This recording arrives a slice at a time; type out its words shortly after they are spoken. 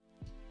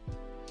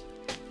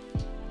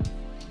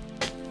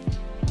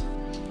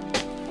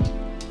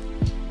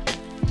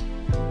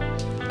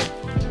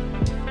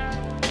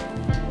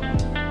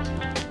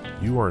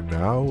You are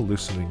now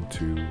listening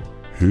to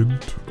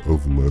Hint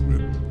of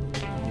Lemon.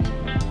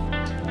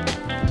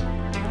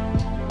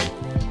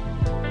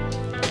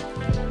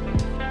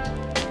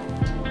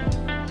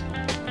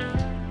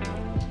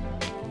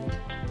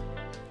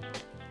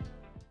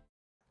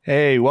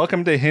 Hey,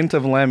 welcome to Hint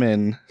of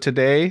Lemon.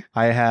 Today,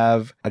 I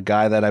have a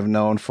guy that I've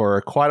known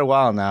for quite a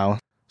while now.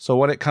 So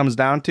what it comes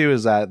down to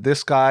is that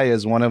this guy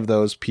is one of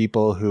those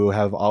people who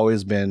have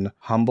always been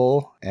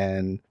humble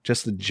and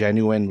just a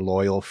genuine,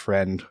 loyal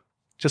friend.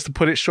 Just to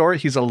put it short,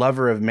 he's a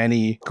lover of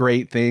many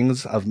great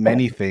things, of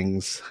many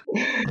things.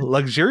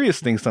 Luxurious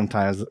things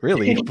sometimes,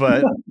 really.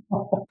 But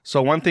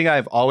so one thing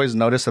I've always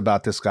noticed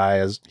about this guy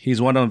is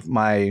he's one of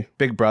my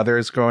big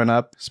brothers growing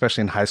up,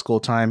 especially in high school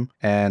time.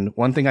 And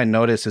one thing I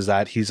noticed is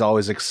that he's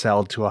always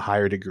excelled to a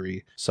higher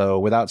degree. So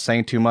without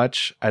saying too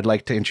much, I'd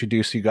like to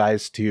introduce you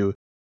guys to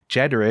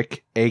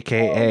Jedrick,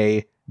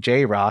 a.k.a.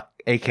 J-Rock,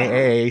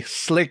 a.k.a.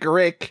 Slick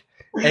Rick,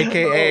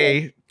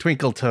 a.k.a.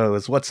 Twinkle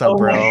Toes. What's up,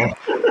 bro?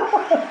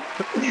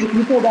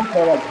 You pulled out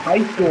for like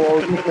high school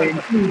or something.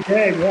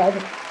 Dang, man,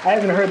 I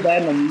haven't heard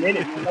that in a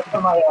minute.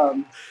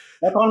 Man.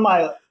 That's on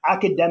my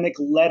academic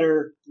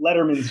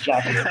letterman's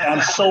jacket. And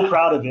I'm so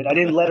proud of it. I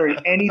didn't letter in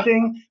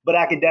anything but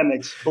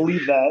academics.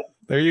 Believe that.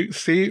 There you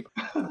see,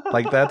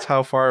 like that's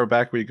how far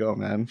back we go,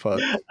 man. Fuck.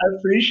 I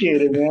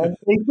appreciate it, man.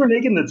 Thanks for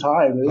making the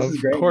time. This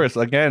is great. Of course.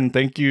 Again,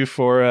 thank you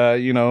for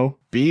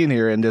being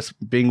here and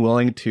just being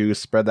willing to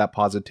spread that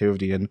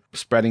positivity and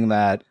spreading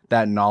that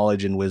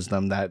knowledge and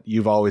wisdom that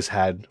you've always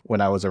had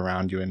when I was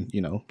around you and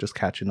just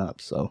catching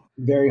up. So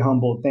very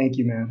humble. Thank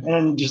you, man.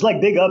 And just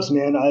like big ups,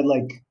 man.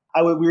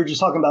 We were just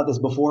talking about this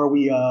before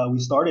we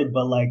started,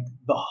 but like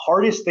the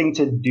hardest thing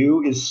to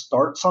do is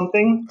start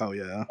something. Oh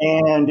yeah.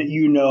 And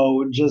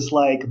just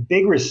like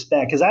big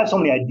respect, because I have so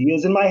many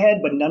ideas in my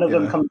head, but none of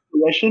them come to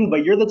fruition.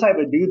 But you're the type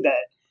of dude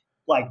that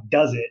like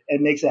does it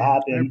and makes it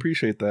happen. I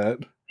appreciate that.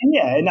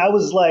 And I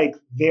was like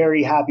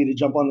very happy to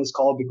jump on this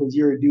call because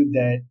you're a dude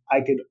that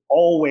I could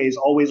always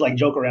like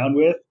joke around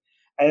with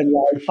and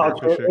like talk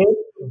to it.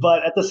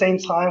 But at the same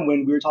time,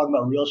 when we were talking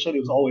about real shit, it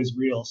was always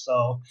real.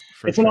 So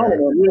it's an honor,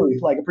 really.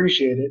 Like,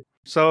 appreciate it.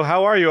 So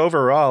how are you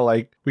overall?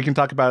 Like, we can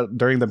talk about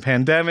during the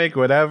pandemic,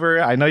 whatever.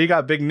 I know you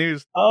got big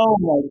news. Oh,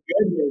 my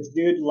goodness,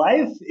 dude.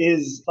 Life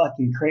is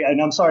fucking crazy.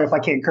 And I'm sorry if I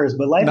can't curse,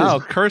 but life is... No,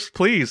 curse,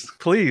 please.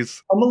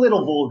 I'm a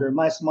little vulgar.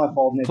 My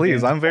fault.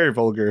 Please, I'm very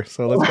vulgar.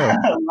 So let's go.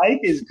 Life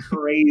is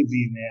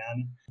crazy,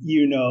 man.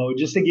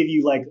 Just to give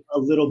you like a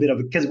little bit of...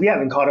 Because we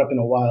haven't caught up in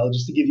a while.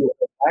 Just to give you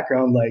a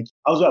background, like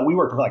I was at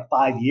WeWork for like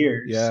 5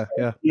 years. Yeah.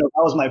 That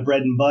was my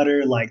bread and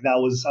butter. Like I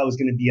was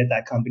going to be at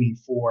that company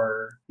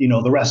for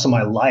the rest of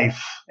my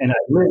life, and I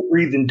lived,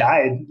 breathed, and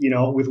died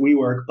with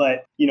WeWork.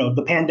 But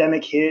the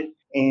pandemic hit,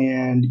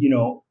 and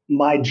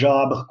my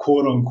job,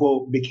 quote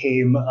unquote,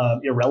 became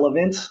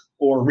irrelevant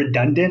or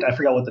redundant. I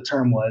forgot what the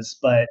term was,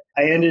 but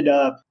I ended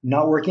up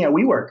not working at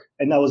WeWork,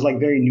 and that was like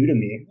very new to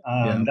me.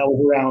 That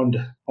was around,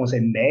 I want to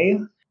say May.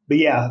 But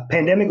yeah,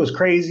 pandemic was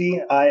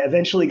crazy. I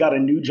eventually got a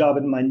new job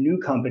in my new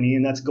company,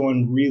 and that's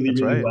going really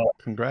well.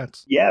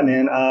 Congrats. Yeah,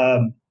 man.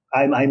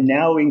 I'm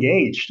now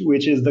engaged,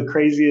 which is the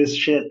craziest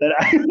shit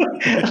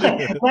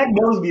that Black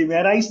knows me,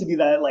 man. I used to be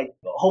that like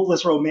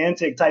hopeless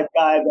romantic type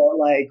guy that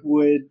like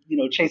would,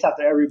 chase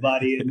after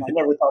everybody. And I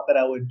never thought that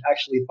I would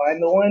actually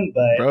find the one,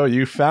 but bro,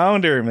 you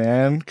found her,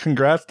 man.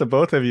 Congrats to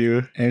both of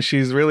you. And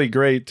she's really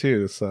great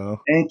too.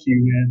 So thank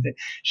you, man.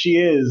 She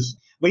is.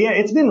 But yeah,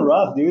 it's been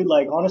rough, dude.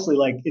 Like, honestly,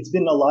 like it's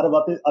been a lot of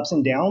ups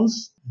and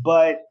downs,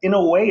 but in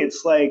a way,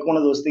 it's like one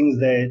of those things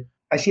that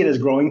I see it as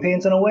growing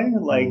pains in a way.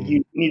 Like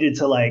you needed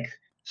to like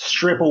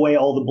strip away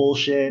all the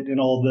bullshit and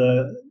all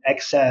the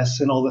excess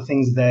and all the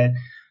things that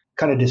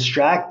kind of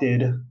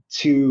distracted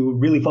to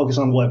really focus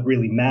on what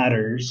really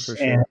matters. For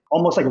sure. And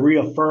almost like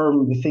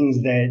reaffirm the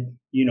things that,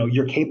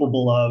 you're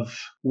capable of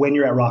when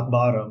you're at rock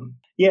bottom.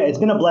 Yeah, it's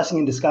been a blessing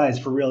in disguise,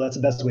 for real. That's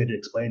the best way to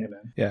explain it,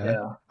 man.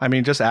 Yeah. I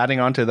mean, just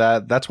adding on to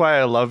that, that's why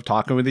I love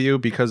talking with you,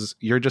 because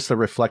you're just a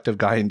reflective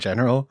guy in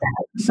general.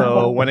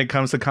 So when it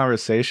comes to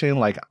conversation,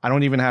 like I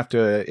don't even have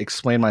to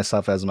explain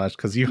myself as much,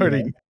 because you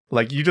already,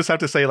 like, you just have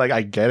to say, like,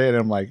 I get it. And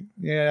I'm like,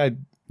 yeah,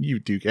 you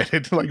do get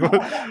it. Like,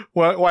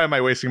 why am I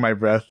wasting my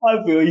breath?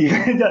 I feel you.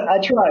 I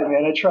try,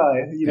 man. I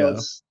try.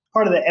 It's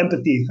part of the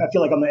empathy. I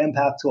feel like I'm an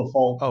empath to a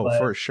fault. Oh,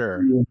 for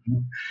sure.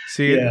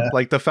 See,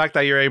 like the fact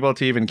that you're able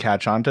to even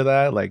catch on to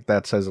that, like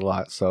that says a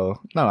lot. So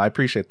no, I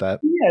appreciate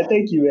that. Yeah,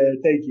 thank you, man.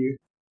 Thank you.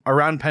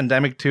 Around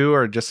pandemic too,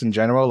 or just in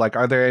general, like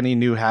are there any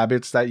new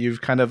habits that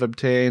you've kind of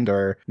obtained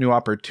or new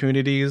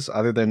opportunities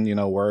other than,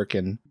 work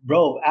and...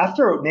 Bro, that's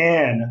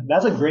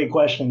a great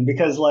question,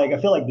 because like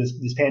I feel like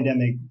this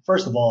pandemic,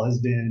 first of all, has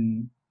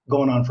been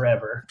going on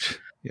forever.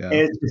 Yeah.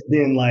 It's just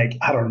been like,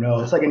 I don't know.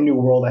 It's like a new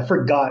world. I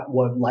forgot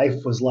what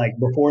life was like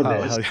before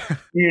this,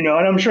 and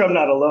I'm sure I'm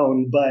not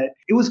alone, but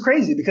it was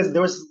crazy because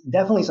there was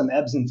definitely some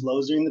ebbs and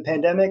flows during the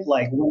pandemic.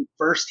 Like when it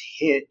first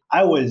hit,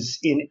 I was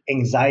in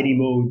anxiety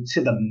mode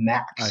to the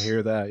max. I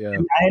hear that. Yeah.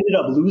 And I ended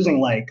up losing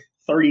like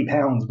 30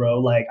 pounds,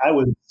 bro. Like I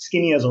was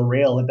skinny as a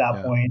rail at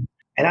that point.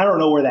 And I don't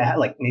know where that had,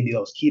 like maybe it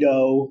was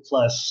keto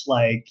plus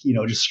like,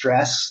 just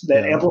stress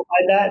that amplified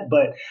that.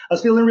 But I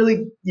was feeling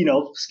really,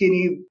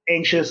 skinny,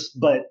 anxious,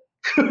 but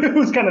it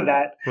was kind of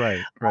that.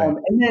 Right.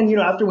 And then,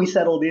 after we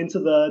settled into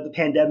the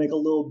pandemic a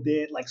little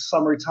bit, like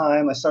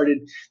summertime, I started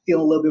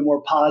feeling a little bit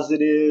more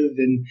positive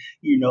and,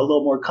 a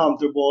little more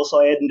comfortable.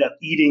 So I ended up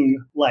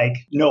eating like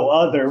no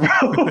other,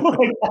 bro.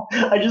 Like,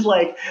 I just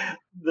like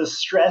the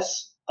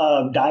stress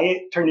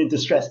diet turned into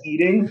stress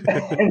eating.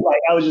 And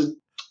like, I was just,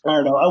 I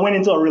don't know. I went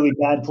into a really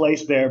bad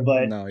place there,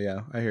 but no,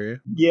 yeah, I hear you.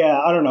 Yeah,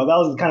 I don't know. That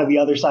was kind of the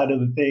other side of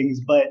the things.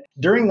 But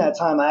during that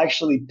time, I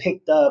actually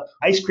picked up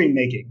ice cream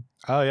making.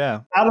 Oh, yeah.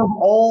 Out of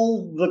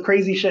all the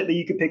crazy shit that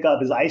you could pick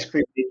up is ice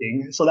cream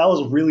making. So that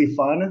was really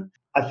fun.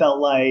 I felt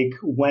like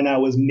when I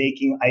was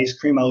making ice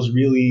cream,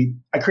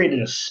 I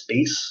created a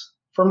space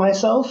for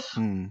myself.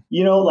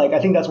 Like I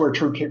think that's where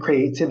true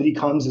creativity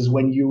comes, is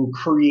when you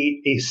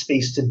create a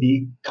space to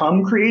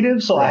become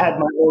creative. So I had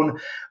my own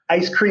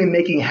ice cream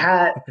making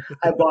hat.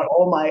 I bought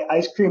all my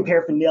ice cream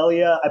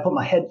paraphernalia. I put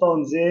my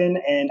headphones in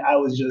and I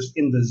was just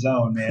in the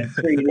zone, man,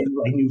 creating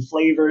like new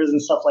flavors and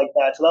stuff like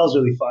that. So that was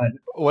really fun.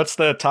 What's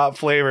the top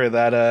flavor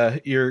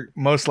that you're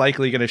most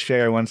likely going to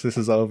share once this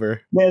is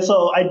over? Man,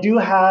 so I do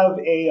have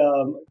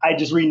I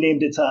just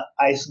renamed it to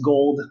Iced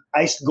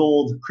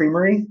Gold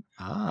Creamery.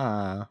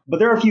 But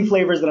there are a few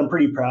flavors that I'm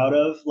pretty proud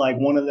of. Like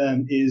one of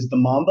them is the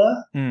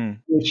Mamba,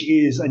 which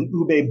is an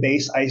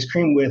ube-based ice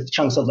cream with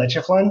chunks of leche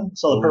flan.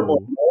 So the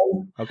purple.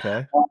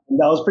 Okay.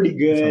 That was pretty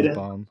good. That sounds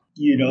bomb.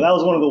 That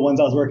was one of the ones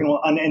I was working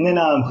on. And then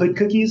Hood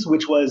Cookies,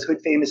 which was Hood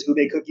Famous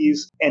ube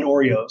cookies and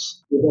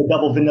Oreos with a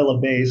double vanilla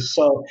base.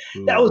 So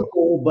that was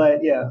cool.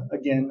 But yeah,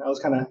 again, I was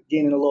kind of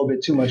gaining a little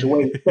bit too much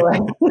weight. So I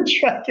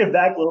track it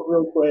back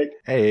real quick.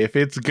 Hey, if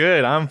it's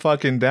good, I'm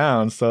fucking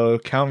down. So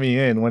count me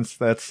in once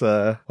that's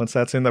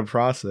in the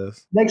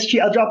process. Next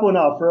cheat, I'll drop one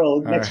off, bro.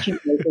 Next cheat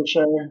day for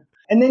sure.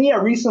 And then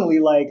recently,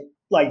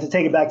 like to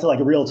take it back to like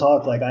a real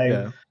talk, like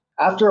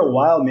after a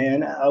while,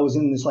 man, I was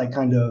in this like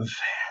kind of,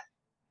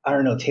 I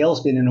don't know,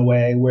 tailspin in a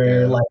way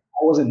where like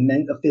I wasn't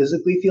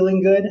physically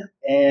feeling good,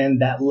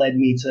 and that led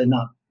me to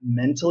not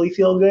mentally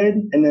feel good.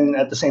 And then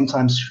at the same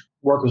time,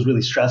 work was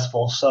really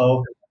stressful.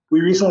 So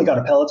we recently got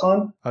a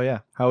Peloton. Oh yeah,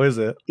 how is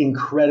it?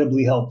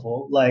 Incredibly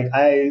helpful. Like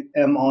I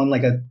am on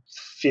like a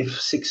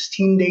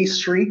 16-day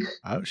streak.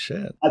 Oh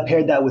shit! I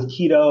paired that with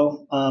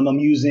keto. I'm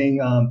using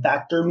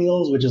Factor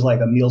meals, which is like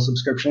a meal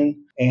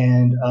subscription.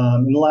 And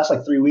in the last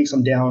like 3 weeks,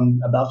 I'm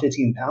down about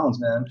 15 pounds,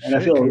 man.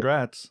 And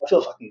congrats. I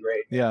feel fucking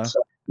great. Yeah. So,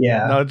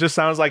 yeah. No, it just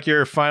sounds like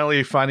you're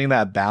finally finding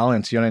that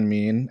balance. You know what I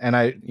mean? And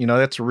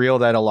that's real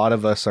that a lot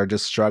of us are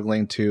just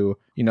struggling to,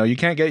 you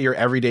can't get your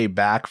everyday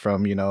back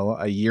from,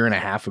 a year and a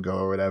half ago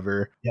or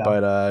whatever,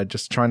 but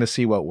just trying to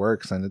see what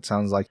works. And it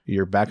sounds like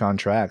you're back on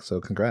track.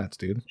 So congrats,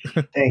 dude.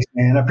 Thanks,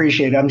 man. I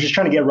appreciate it. I'm just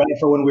trying to get right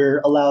for when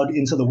we're allowed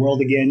into the world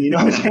again. You know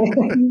what I'm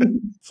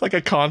saying? It's like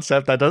a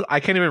concept I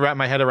can't even wrap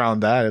my head around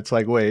that. It's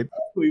like, wait.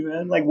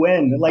 Man, like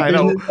when? Like I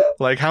know.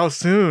 Like how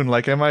soon?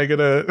 Like am I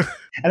gonna?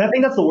 And I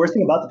think that's the worst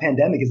thing about the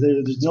pandemic is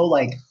there's no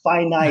like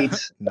finite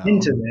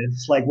into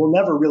this. Like we'll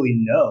never really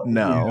know.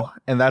 No,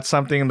 and that's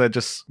something that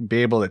just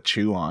be able to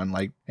chew on.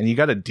 Like, and you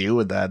got to deal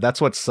with that.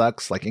 That's what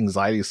sucks. Like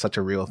anxiety is such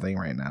a real thing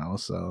right now.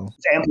 So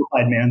it's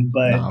amplified, man.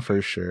 But no,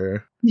 for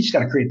sure. You just got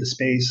to create the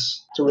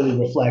space to really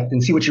reflect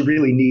and see what you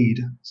really need.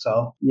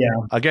 So, yeah.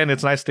 Again,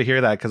 it's nice to hear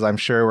that because I'm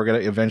sure we're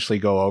going to eventually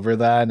go over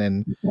that.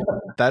 And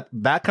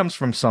that comes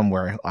from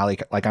somewhere.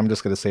 Like I'm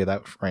just going to say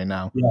that right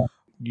now. Yeah.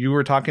 You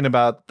were talking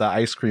about the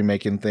ice cream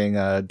making thing.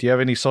 Do you have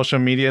any social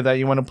media that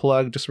you want to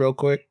plug just real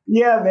quick?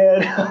 Yeah,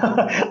 man.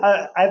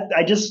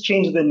 I just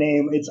changed the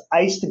name. It's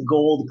Iced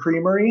Gold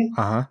Creamery.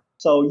 Uh-huh.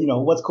 So,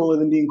 what's cooler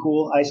than being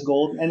cool? Ice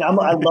gold. And I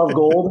love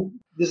gold.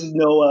 This is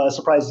no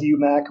surprise to you,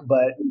 Mac,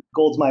 but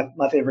gold's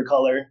my favorite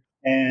color.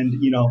 And,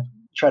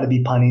 try to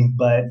be punny,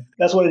 but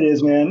that's what it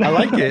is, man. I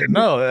like it.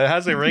 No, it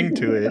has a ring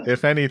to it,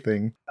 if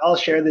anything. I'll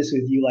share this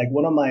with you. Like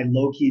one of my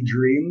low-key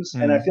dreams,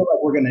 and I feel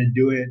like we're going to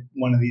do it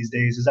one of these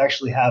days, is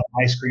actually have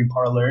an ice cream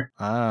parlor.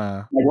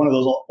 Like one of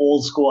those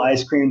old school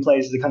ice cream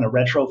places, the kind of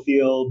retro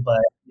feel,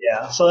 but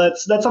yeah. So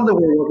that's something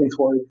we're working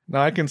toward. No,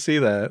 I can see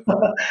that.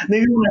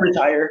 Maybe when I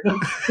retire.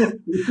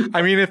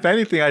 I mean, if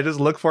anything, I just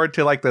look forward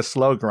to like the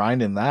slow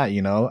grind in that,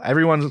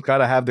 Everyone's got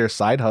to have their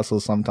side hustle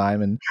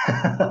sometime, and you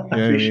know what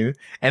I mean?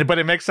 But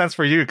it makes sense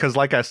for you because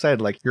like I said,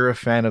 like you're a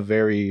fan of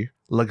very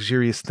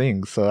luxurious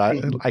things. So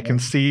I can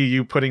see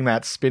you putting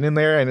that spin in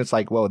there and it's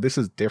like, whoa, this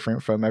is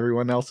different from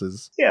everyone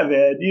else's. Yeah,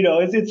 man.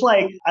 It's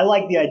like, I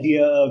like the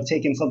idea of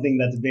taking something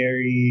that's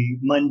very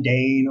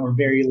mundane or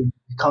very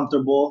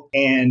comfortable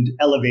and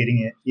elevating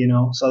it,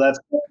 So that's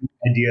the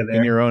idea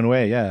there. In your own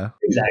way, yeah.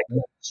 Exactly.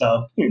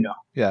 So,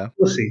 Yeah.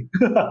 We'll see.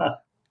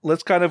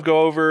 Let's kind of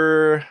go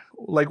over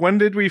like, when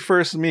did we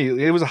first meet?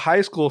 It was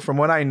high school from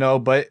what I know,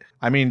 but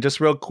I mean, just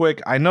real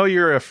quick, I know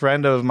you're a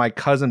friend of my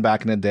cousin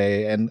back in the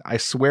day, and I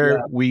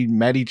swear we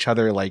met each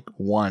other like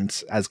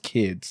once as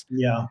kids.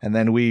 Yeah. And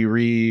then we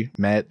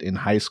re-met in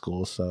high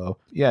school. So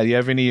yeah, do you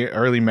have any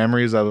early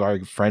memories of our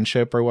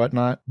friendship or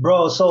whatnot?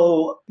 Bro,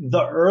 so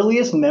the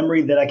earliest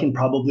memory that I can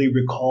probably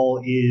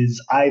recall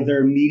is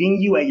either meeting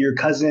you at your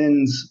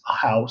cousin's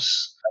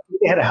house.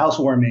 They had a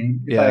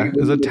housewarming. Yeah, it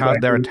was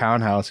their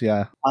townhouse,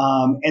 yeah.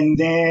 And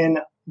then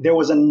there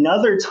was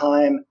another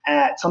time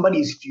at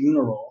somebody's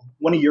funeral,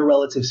 one of your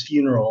relatives'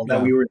 funeral,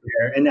 that we were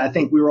there, and I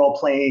think we were all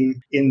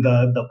playing in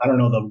the I don't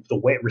know,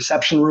 the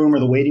reception room or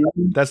the waiting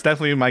room. That's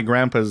definitely my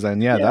grandpa's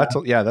then. Yeah,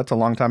 that's a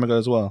long time ago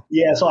as well.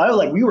 Yeah, so I was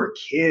like, we were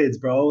kids,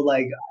 bro.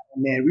 Like,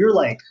 man, we were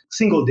like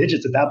single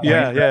digits at that point.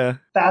 Yeah, yeah.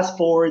 Fast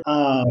forward,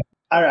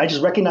 I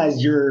just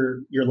recognized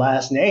your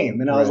last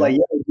name, and I was like,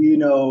 yeah, you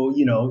know,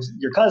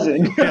 your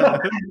cousin.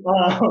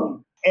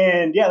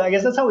 And yeah, I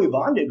guess that's how we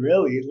bonded,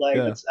 really. Like,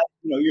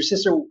 your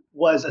sister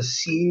was a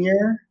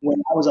senior when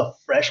I was a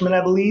freshman,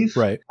 I believe.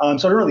 Right. So I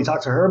didn't really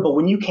talk to her, but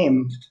when you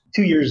came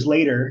 2 years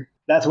later,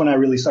 that's when I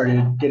really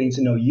started getting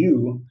to know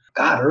you.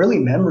 God, early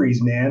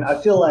memories, man. I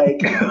feel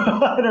like,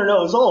 I don't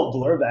know, it was all a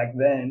blur back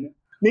then.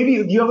 Maybe,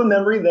 do you have a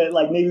memory that,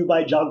 like, maybe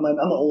might jog my... I'm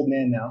an old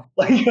man now.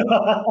 Like,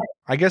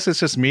 I guess it's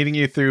just meeting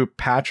you through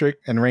Patrick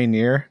and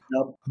Rainier.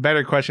 Nope. A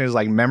better question is,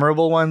 like,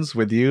 memorable ones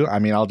with you. I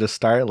mean, I'll just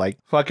start, like,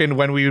 fucking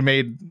when we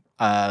made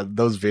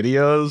those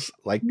videos.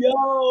 Like,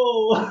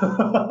 yo!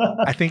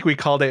 I think we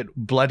called it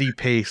Bloody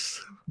Pace.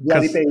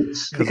 Bloody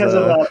Pace. Because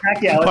of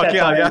Pacquiao at that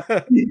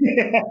time.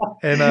 Yeah.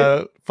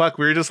 And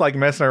we were just, like,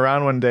 messing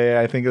around one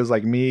day. I think it was,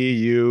 like, me,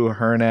 you,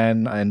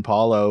 Hernan, and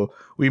Paulo.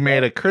 We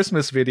made a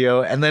Christmas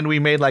video, and then we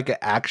made like an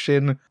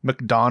action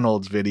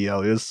McDonald's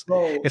video.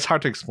 It's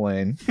hard to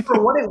explain.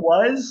 For what it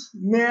was,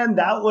 man,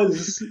 that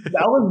was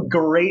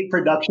great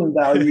production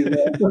value.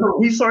 Man. The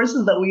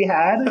resources that we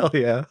had. Hell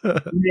yeah.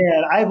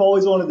 Man, I've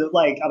always wanted to,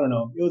 like, I don't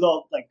know. It was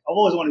all like, I've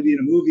always wanted to be in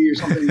a movie or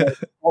something.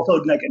 That's also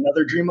like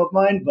another dream of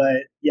mine.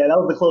 But yeah, that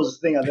was the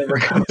closest thing I've ever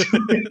come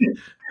to.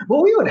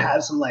 But we would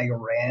have some like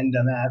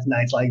random ass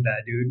nights like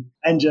that, dude.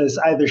 And just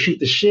either shoot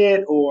the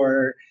shit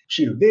or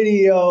shoot a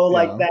video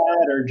like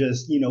that, or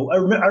just, I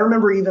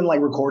remember even like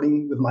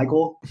recording with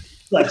Michael,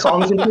 like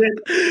songs and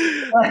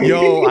shit.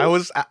 Yo,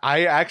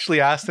 I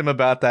actually asked him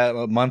about that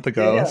a month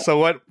ago. Yeah. So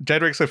what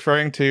Jedrick's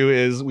referring to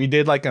is we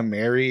did like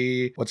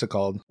what's it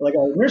called? Like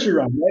a nursery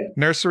rhyme, right?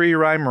 Nursery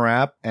rhyme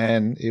rap,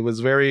 and it was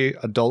very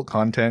adult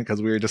content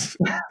because we were just,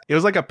 it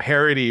was like a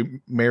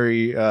parody,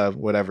 Mary,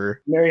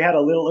 whatever. Mary had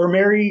a little, or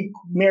Mary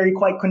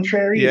quite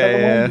contrary.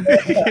 Yeah.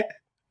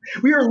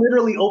 We were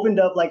literally opened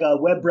up like a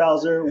web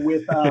browser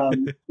with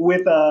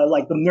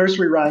like the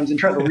nursery rhymes and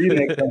tried to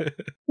remix them.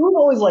 It was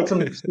always like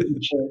some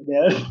stupid shit,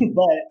 man.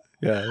 But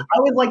yeah, I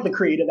always like the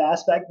creative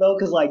aspect though,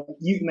 because like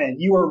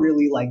you were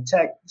really like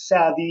tech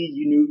savvy.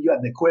 You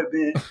had the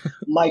equipment.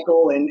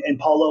 Michael and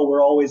Paulo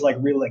were always like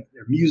really like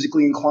they're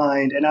musically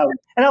inclined, and I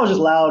was just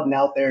loud and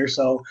out there.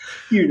 So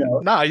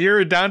Nah,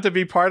 you're down to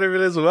be part of it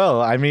as well.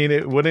 I mean,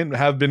 it wouldn't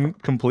have been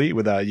complete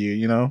without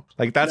you.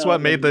 Like that's what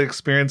made the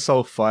experience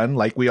so fun.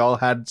 Like we all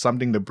had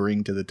something to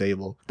bring to the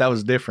table that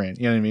was different.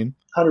 You know what I mean?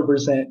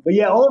 100%. But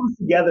yeah, all of us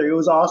together, it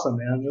was awesome,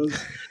 man.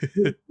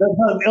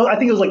 I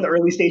think it was like the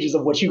early stages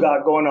of what you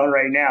got going on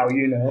right now,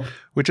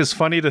 Which is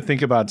funny to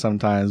think about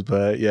sometimes,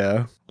 but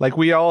yeah. Like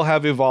we all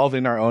have evolved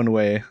in our own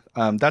way.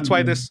 That's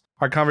why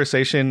our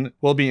conversation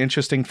will be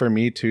interesting for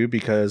me too,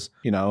 because,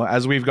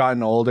 as we've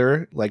gotten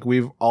older, like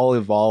we've all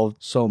evolved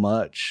so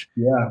much.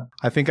 Yeah.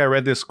 I think I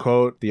read this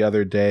quote the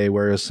other day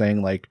where it was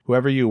saying like,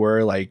 whoever you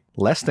were like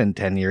less than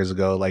 10 years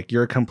ago, like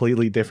you're a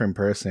completely different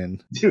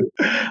person. Dude,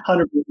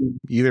 100%.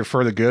 Either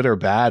for the good or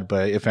bad.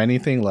 But if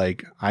anything,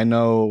 like I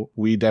know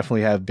we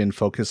definitely have been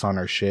focused on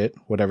our shit,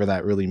 whatever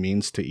that really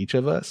means to each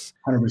of us.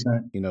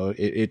 100%.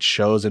 It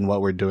shows in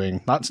what we're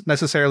doing, not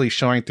necessarily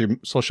showing through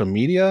social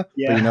media,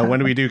 but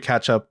when we do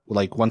catch up,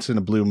 like once in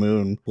a blue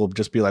moon, we'll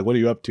just be like, what are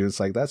you up to? It's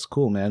like, that's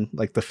cool, man.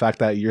 Like the fact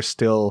that you're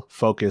still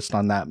focused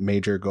on that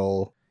major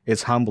goal,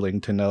 it's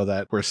humbling to know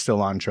that we're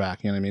still on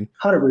track. You know what I mean?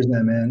 100%,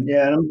 man.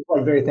 Yeah. And I'm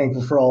like very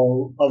thankful for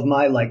all of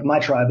my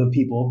tribe of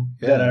people.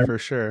 Yeah, for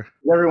sure.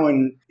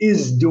 Everyone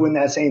is doing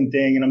that same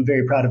thing. And I'm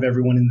very proud of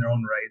everyone in their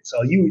own right.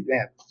 So you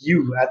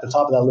at the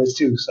top of that list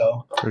too.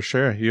 So for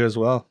sure. You as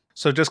well.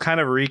 So just kind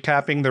of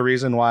recapping, the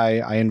reason why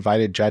I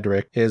invited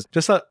Jedrick is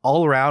just an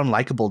all-around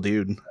likable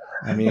dude.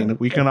 I mean,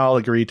 we can all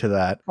agree to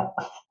that.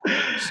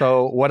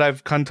 So what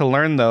I've come to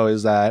learn, though,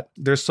 is that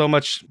there's so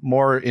much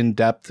more in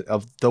depth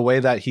of the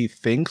way that he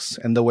thinks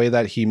and the way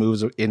that he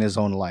moves in his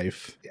own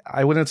life.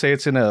 I wouldn't say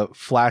it's in a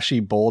flashy,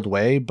 bold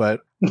way,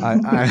 but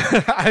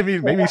I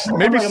mean, maybe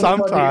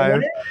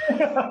sometimes.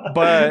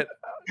 But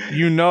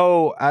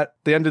At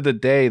the end of the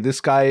day,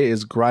 this guy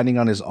is grinding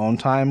on his own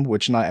time,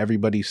 which not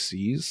everybody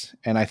sees.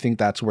 And I think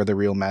that's where the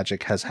real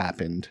magic has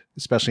happened,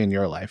 especially in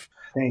your life.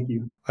 Thank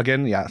you.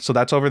 Again, yeah. So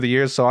that's over the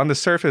years. So on the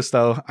surface,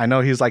 though, I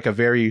know he's like a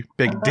very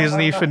big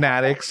Disney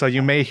fanatic. So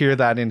you may hear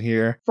that in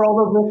here. For all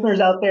the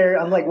listeners out there,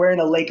 I'm like wearing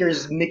a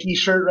Lakers Mickey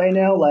shirt right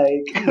now.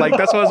 Like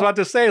that's what I was about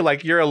to say.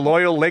 Like, you're a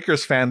loyal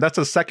Lakers fan. That's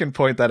a second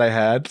point that I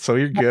had. So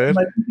you're good.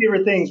 My two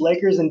favorite things,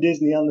 Lakers and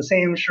Disney, on the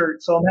same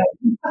shirt. So I'm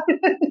happy.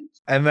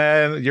 And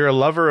then you're a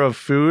lover of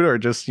food, or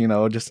just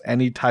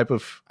any type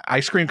of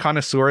ice cream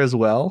connoisseur as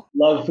well.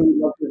 Love food,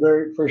 love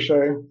dessert, for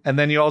sure. And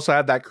then you also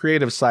have that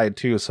creative side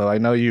too. So I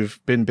know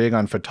you've been big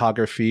on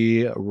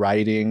photography,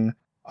 writing.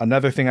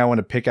 Another thing I want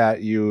to pick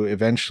at you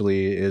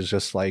eventually is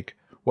just like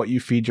what you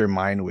feed your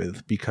mind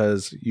with,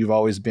 because you've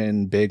always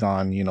been big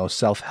on,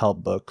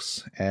 self-help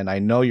books. And I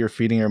know you're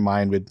feeding your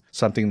mind with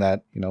something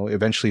that,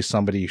 eventually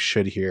somebody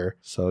should hear.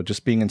 So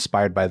just being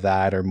inspired by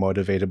that or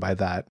motivated by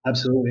that.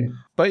 Absolutely.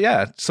 But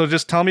yeah, so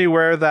just tell me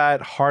where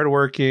that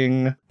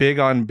hardworking, big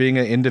on being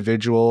an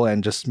individual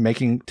and just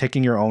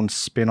taking your own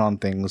spin on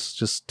things.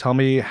 Just tell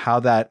me how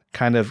that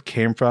kind of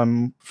came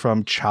from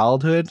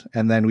childhood,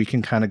 and then we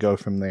can kind of go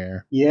from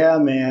there. Yeah,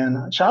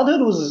 man.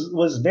 Childhood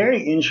was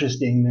very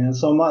interesting, man.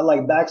 So my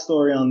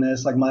backstory on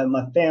this, like my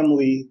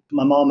family,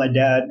 my mom, my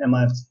dad, and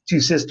my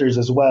two sisters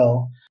as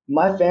well.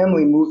 My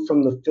family moved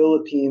from the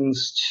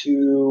Philippines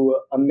to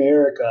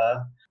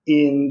America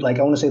in I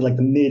want to say the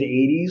mid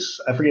 80s.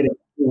 I forget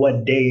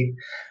what date.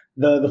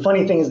 The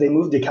funny thing is they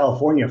moved to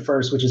California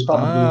first, which is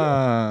probably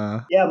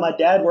yeah. My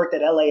dad worked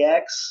at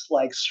LAX,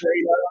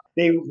 straight up.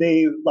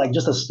 They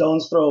just a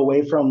stone's throw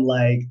away from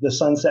the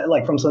Sunset,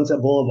 from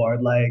Sunset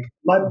Boulevard. My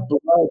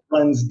blood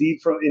runs deep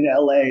in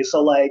LA,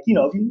 so if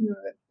you.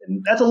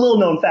 That's a little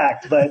known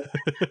fact, but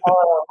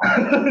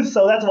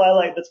so that's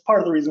why that's part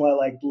of the reason why I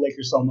like the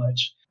Lakers so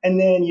much. And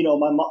then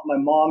my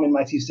mom and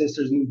my two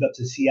sisters moved up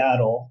to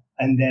Seattle,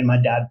 and then my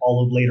dad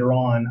followed later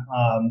on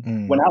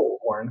when I was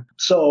born.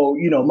 So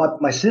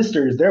my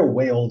sisters, they're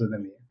way older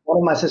than me. One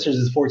of my sisters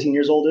is 14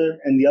 years older,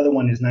 and the other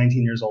one is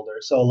 19 years older.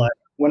 So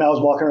when I was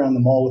walking around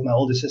the mall with my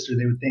oldest sister,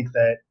 they would think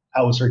that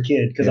I was her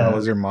kid because I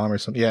was your mom or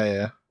something.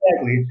 Yeah.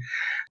 Exactly.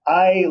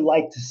 I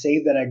like to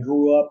say that I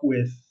grew up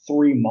with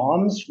 3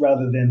 moms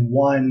rather than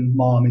 1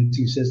 mom and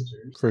 2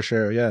 sisters. For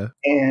sure, yeah.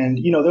 And,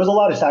 there was a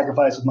lot of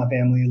sacrifice with my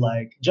family,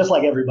 just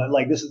like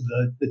everybody. This is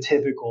the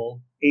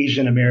typical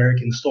Asian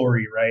American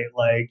story, right?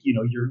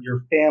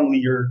 Your family,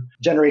 your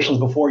generations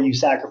before you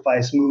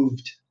sacrificed,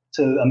 moved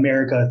to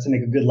America to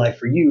make a good life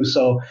for you.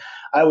 So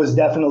I was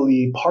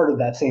definitely part of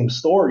that same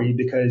story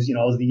because,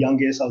 I was the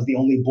youngest, I was the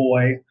only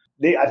boy.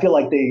 I feel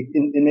like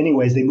in many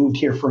ways, they moved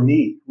here for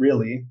me,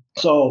 really.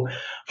 So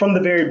from the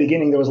very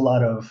beginning, there was a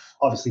lot of,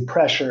 obviously,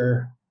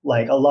 pressure,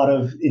 a lot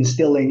of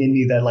instilling in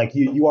me that,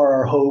 you are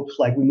our hope.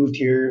 We moved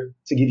here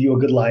to give you a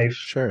good life.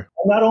 Sure.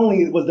 And not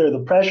only was there the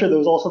pressure, there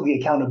was also the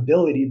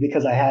accountability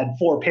because I had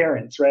 4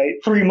 parents, right?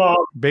 3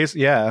 moms.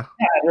 Yeah.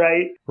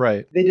 Right?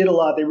 Right. They did a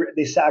lot.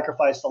 They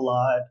sacrificed a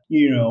lot.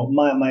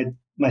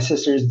 My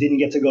sisters didn't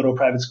get to go to a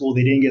private school.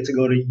 They didn't get to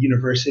go to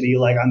university.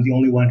 I'm the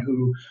only one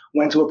who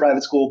went to a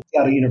private school,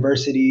 out of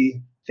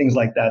university, things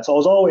like that. So I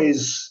was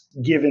always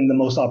given the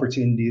most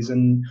opportunities,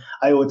 and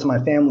I owe it to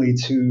my family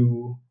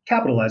to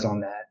capitalize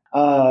on that.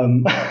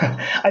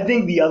 I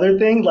think the other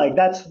thing,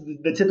 that's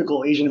the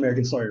typical Asian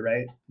American story,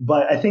 right?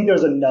 But I think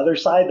there's another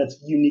side that's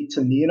unique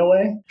to me in a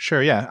way.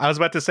 Sure, yeah. I was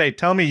about to say,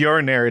 tell me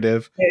your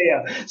narrative.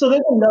 Yeah. So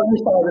there's another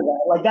side of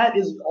that. That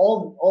is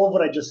all of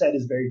what I just said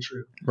is very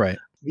true. Right.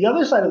 The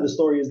other side of the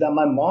story is that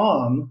my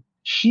mom,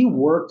 she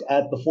worked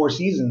at the Four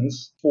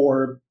Seasons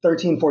for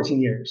 13, 14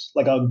 years,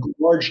 a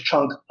large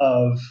chunk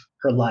of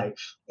her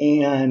life.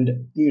 And,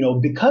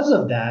 because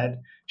of that,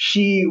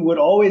 she would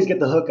always get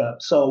the hookup.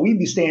 So we'd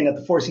be staying at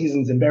the Four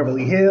Seasons in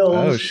Beverly Hills.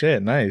 Oh,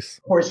 shit.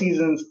 Nice. Four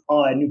Seasons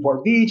at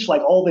Newport Beach,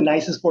 all the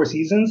nicest Four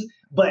Seasons,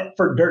 but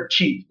for dirt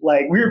cheap.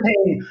 We were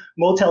paying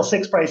Motel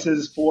 6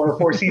 prices for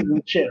Four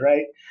Seasons shit,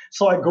 right?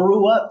 So I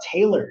grew up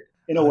tailored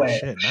in a way.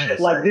 Shit,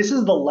 nice. This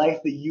is the life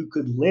that you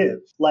could live.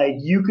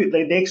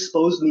 They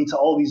exposed me to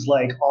all these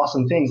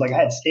awesome things. I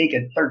had steak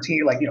at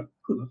 13,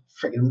 who the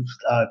freaking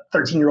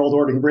 13-year-old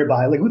ordering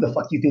ribeye? Who the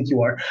fuck do you think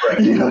you are?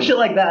 Right. Shit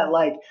like that.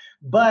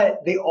 But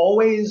there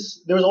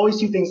was always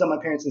 2 things that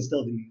my parents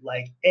instilled in me.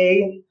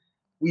 A,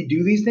 we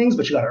do these things,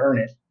 but you got to earn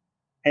it.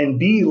 And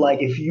B,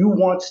 if you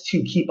want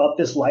to keep up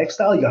this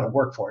lifestyle, you got to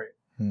work for it.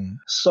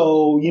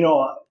 So,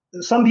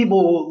 some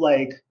people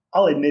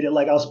I'll admit it,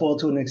 I was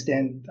spoiled to an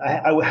extent.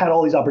 I had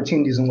all these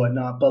opportunities and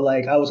whatnot, but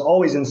I was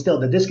always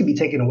instilled that this could be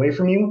taken away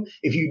from you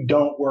if you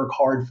don't work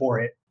hard for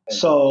it.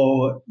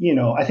 So,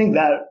 I think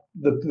that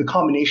the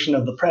combination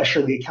of the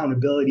pressure, the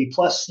accountability,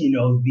 plus,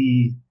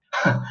 the,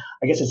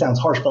 I guess it sounds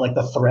harsh, but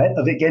the threat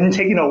of it getting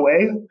taken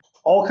away,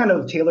 all kind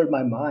of tailored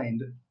my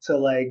mind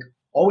to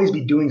always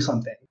be doing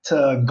something,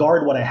 to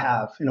guard what I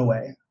have in a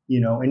way,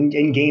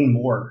 and gain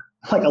more.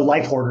 A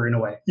life hoarder in a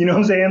way, you know what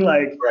I'm saying?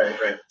 Right.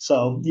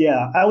 So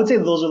yeah, I would say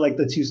those are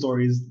the 2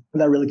 stories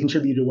that really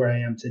contributed to where I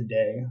am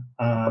today.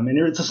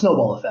 And it's a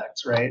snowball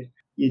effect, right?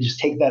 you just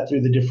take that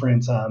through the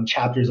different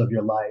chapters of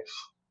your life.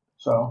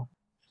 So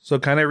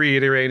kind of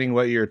reiterating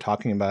what you're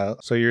talking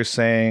about. So you're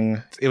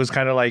saying it was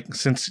kind of like,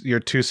 since your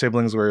two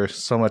siblings were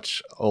so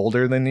much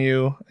older than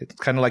you, it's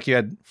kind of like you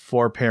had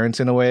four parents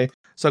in a way.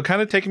 So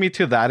kind of take me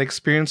to that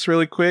experience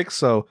really quick.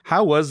 So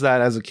how was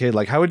that as a kid?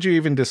 Like, how would you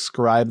even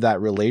describe that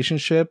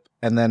relationship?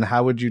 And then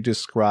how would you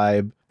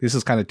describe, this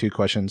is kind of two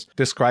questions,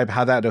 describe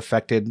how that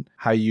affected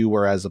how you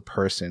were as a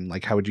person.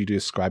 Like, how would you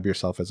describe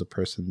yourself as a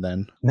person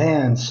then?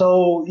 Man,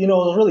 so, it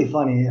was really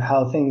funny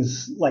how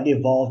things like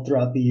evolved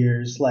throughout the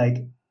years. Like,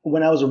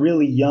 when I was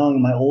really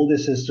young, my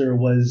oldest sister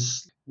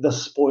was the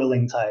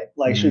spoiling type.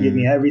 Like, she would give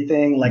me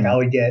everything. Like, I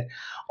would get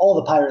all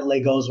the pirate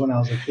Legos when I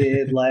was a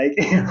kid, like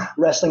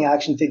wrestling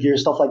action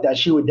figures, stuff like that.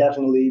 She would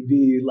definitely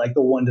be like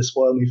the one to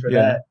spoil me for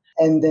that.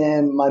 And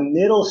then my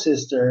middle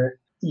sister,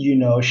 she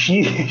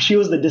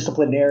was the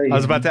disciplinarian. I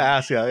was about to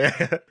ask you.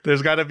 Yeah.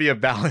 There's got to be a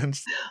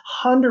balance.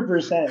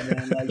 100%,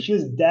 man. Like, she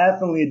was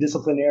definitely a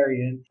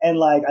disciplinarian. And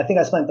like, I think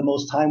I spent the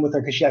most time with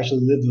her because she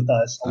actually lived with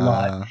us a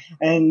lot.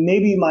 And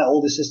maybe my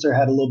oldest sister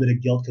had a little bit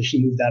of guilt because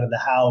she moved out of the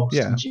house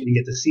and she didn't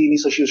get to see me.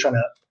 So she was trying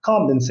to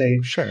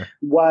compensate. Sure.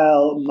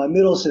 While my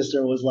middle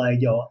sister was like,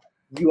 yo,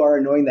 you are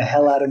annoying the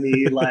hell out of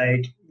me.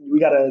 Like, we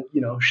got to,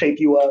 shape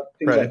you up,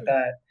 things like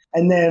that.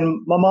 And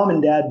then my mom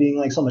and dad being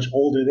like so much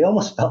older, they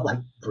almost felt like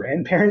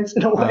grandparents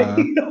in a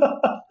way.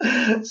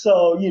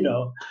 So,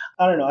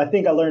 I don't know. I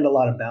think I learned a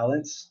lot of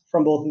balance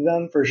from both of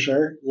them for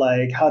sure.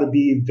 Like how to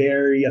be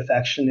very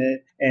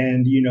affectionate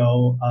and,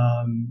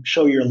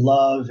 show your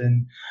love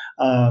and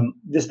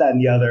this, that,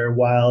 and the other,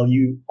 while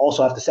you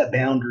also have to set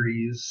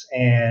boundaries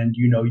and,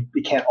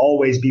 it can't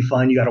always be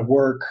fun. You got to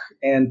work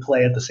and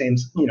play at the same,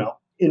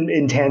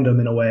 in tandem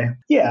in a way.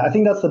 Yeah, I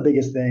think that's the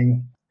biggest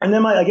thing. And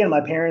then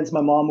my parents,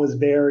 my mom was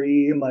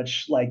very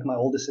much like my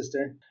oldest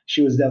sister.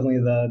 She was definitely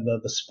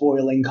the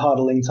spoiling,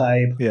 coddling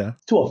type. Yeah.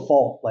 To a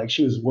fault. Like,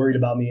 she was worried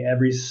about me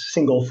every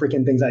single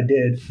freaking things I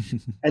did.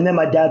 And then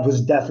my dad was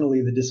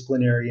definitely the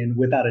disciplinarian,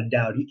 without a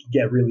doubt. He could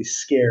get really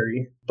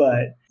scary.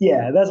 But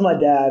yeah, that's my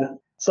dad.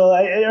 So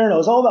I don't know.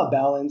 It's all about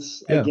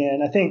balance. Yeah.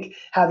 Again, I think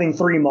having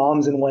three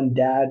moms and one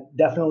dad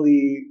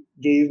definitely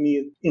gave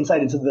me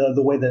insight into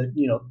the way that,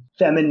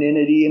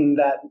 femininity and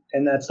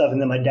that stuff.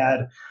 And then my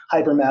dad,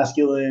 hyper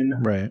masculine.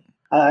 Right.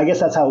 I guess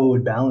that's how we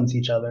would balance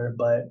each other.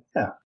 But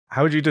yeah.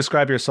 How would you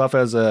describe yourself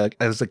as a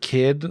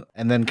kid?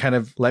 And then kind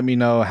of let me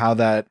know how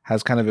that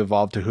has kind of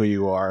evolved to who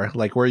you are.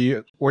 Like, were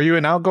you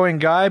an outgoing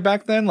guy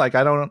back then? Like,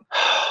 I don't.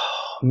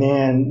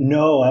 Man,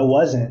 no, I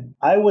wasn't.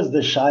 I was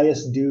the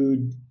shyest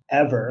dude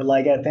ever.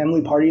 Like, at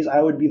family parties,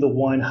 I would be the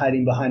one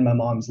hiding behind my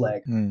mom's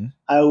leg.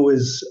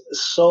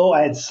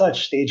 I had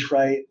such stage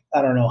fright.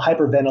 I don't know,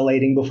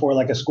 hyperventilating before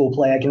like a school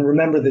play. I can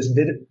remember this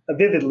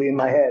vividly in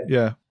my head.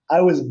 Yeah.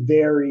 I was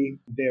very,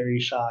 very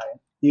shy,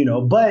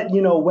 but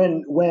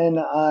when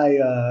I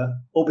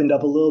opened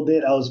up a little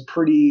bit, I was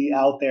pretty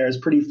out there. I was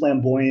pretty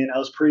flamboyant. I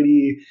was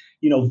pretty,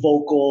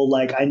 vocal.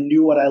 Like, I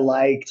knew what I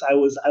liked. I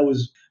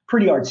was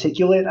pretty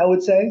articulate, I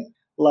would say.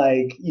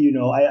 Like,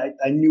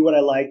 I knew what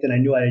I liked and I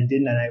knew what I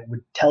didn't, and I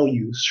would tell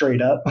you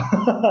straight up.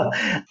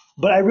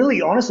 But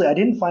honestly, I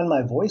didn't find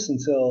my voice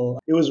until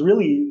it was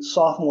really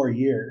sophomore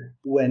year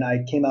when I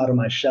came out of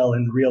my shell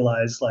and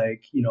realized,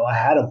 like, I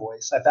had a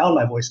voice. I found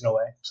my voice in a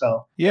way.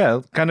 So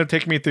yeah, kind of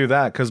take me through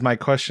that. Because my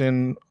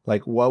question,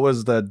 like, what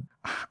was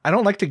I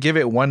don't like to give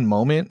it one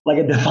moment. Like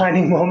a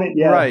defining moment.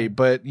 Yeah. Right.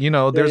 But,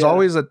 there's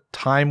always a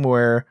time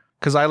where,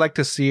 because I like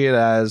to see it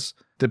as,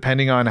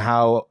 depending on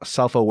how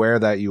self-aware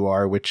that you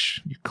are,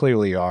 which you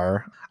clearly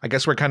are. I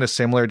guess we're kind of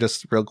similar,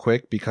 just real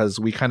quick, because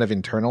we kind of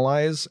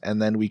internalize and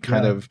then we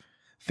kind of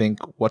think,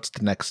 what's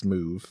the next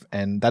move?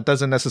 And that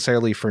doesn't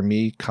necessarily, for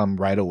me, come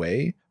right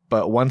away.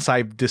 But once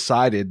I've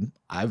decided,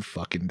 I've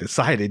fucking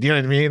decided, you know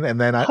what I mean? And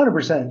then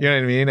 100%. You know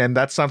what I mean? And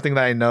that's something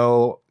that I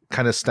know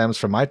kind of stems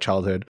from my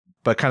childhood.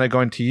 But kind of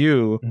going to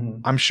you,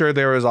 I'm sure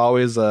there was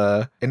always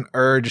an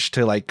urge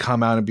to like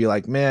come out and be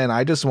like, man,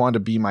 I just want to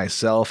be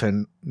myself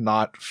and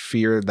not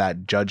fear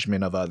that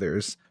judgment of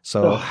others.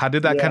 So how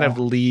did that kind of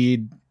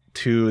lead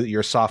to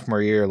your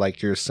sophomore year,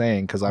 like you're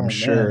saying? Because I'm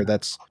sure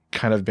that's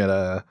kind of been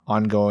a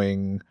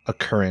ongoing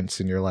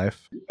occurrence in your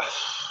life.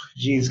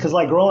 Jeez, because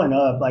like growing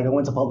up, like I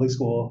went to public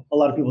school. A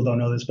lot of people don't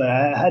know this, but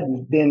I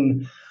hadn't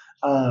been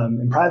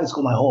in private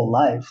school my whole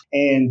life,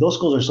 and those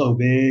schools are so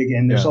big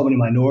and there's so many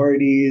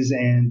minorities,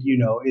 and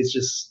it's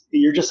just,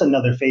 you're just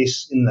another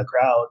face in the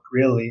crowd,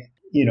 really,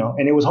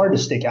 and it was hard to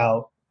stick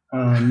out.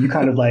 You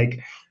kind of like,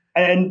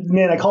 and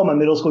man, I call my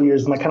middle school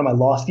years my kind of my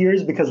lost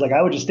years, because like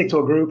I would just stick to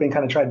a group and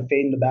kind of try to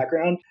fade in the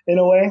background in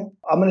a way.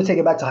 I'm going to take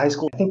it back to high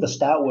school. I think the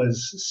stat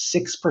was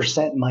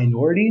 6%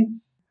 minority.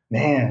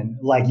 Man,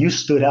 like you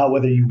stood out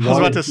whether you wanted to. I was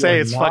about to say,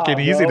 it's not, fucking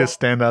easy to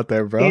stand out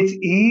there, bro. It's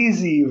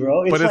easy,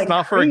 bro. But it's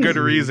not for a good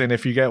reason,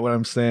 if you get what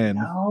I'm saying.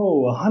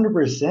 No,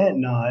 100%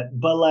 not.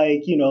 But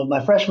like,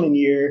 my freshman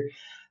year,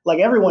 like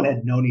everyone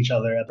had known each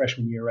other at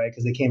freshman year, right?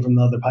 Because they came from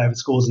the other private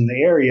schools in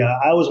the area.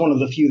 I was one of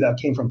the few that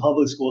came from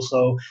public school.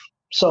 So,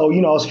 I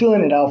was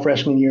feeling it out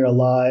freshman year a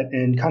lot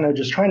and kind of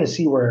just trying to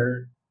see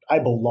where I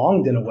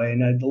belonged in a way.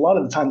 And a lot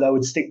of the times I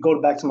would go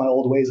back to my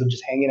old ways of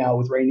just hanging out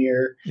with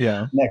Rainier,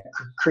 Yeah. met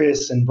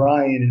Chris and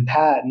Brian and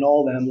Pat and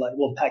all them. Like,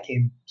 well, Pat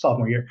came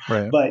sophomore year,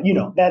 Right. but you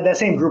know, that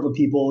same group of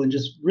people, and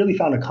just really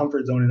found a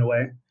comfort zone in a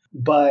way.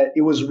 But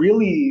it was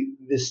really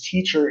this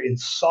teacher in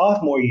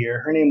sophomore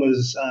year. Her name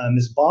was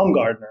Ms.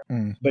 Baumgartner,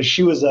 but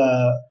she was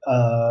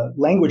a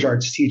language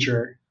arts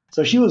teacher.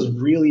 So she was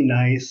really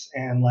nice,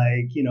 and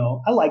like, you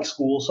know, I like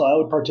school, so I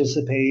would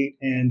participate,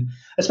 and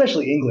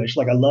especially English.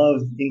 Like, I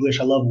love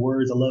English, I love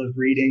words, I love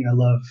reading, I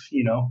love,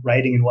 you know,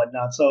 writing and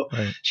whatnot. So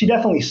she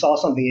definitely saw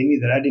something in me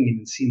that I didn't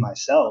even see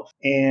myself.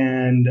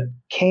 And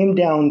came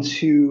down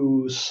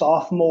to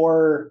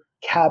sophomore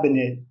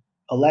cabinet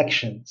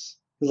elections.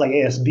 It was like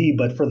ASB,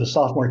 but for the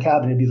sophomore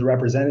cabinet, be the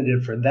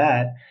representative for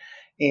that.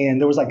 And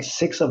there was like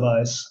 6 of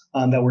us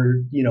that were,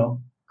 you know,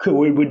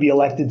 would be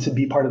elected to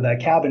be part of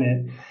that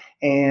cabinet.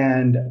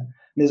 And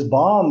Ms.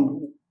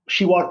 Baum,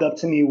 she walked up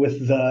to me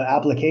with the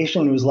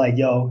application and was like,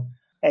 yo,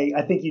 hey,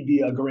 I think you'd be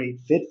a great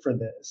fit for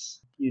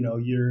this. You know,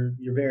 you're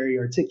very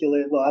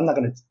articulate. Well, I'm not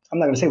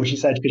gonna say what she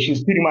said because she was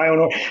speaking my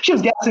own. She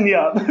was gassing me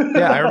up.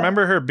 Yeah, I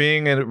remember her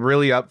being a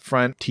really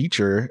upfront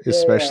teacher,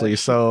 especially.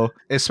 So,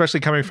 especially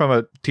coming from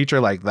a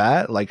teacher like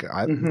that, like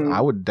I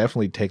would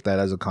definitely take that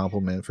as a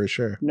compliment for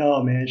sure.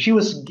 No, man, she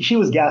was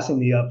gassing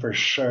me up for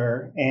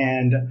sure,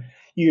 and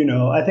you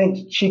know, I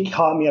think she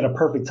caught me at a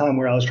perfect time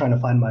where I was trying to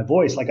find my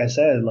voice, like I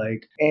said,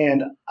 like,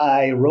 and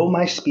I wrote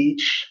my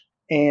speech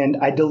and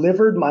I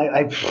delivered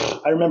I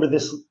remember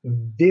this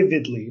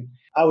vividly.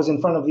 I was in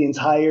front of the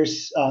entire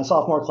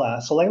sophomore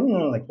class. So like, you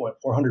know, like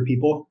what, 400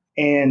 people.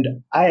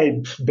 And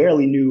I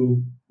barely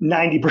knew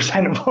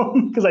 90% of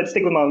them because I'd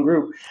stick with my own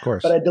group. Of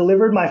course. But I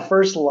delivered my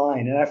first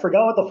line and I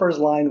forgot what the first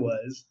line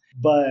was,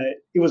 but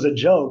it was a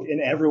joke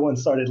and everyone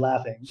started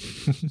laughing.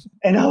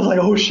 And I was like,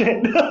 oh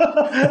shit.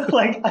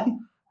 Like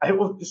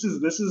this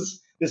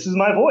is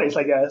my voice,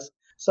 I guess.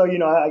 So, you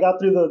know, I got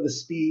through the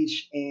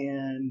speech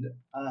and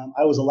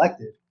I was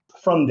elected.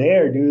 From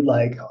there, dude,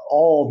 like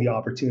all the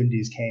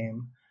opportunities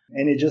came.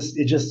 And it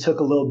just took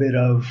a little bit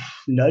of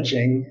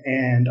nudging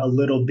and a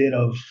little bit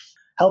of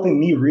helping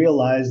me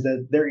realize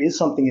that there is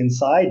something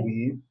inside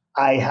me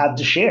I have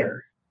to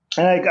share.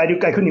 And I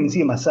couldn't even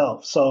see it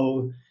myself.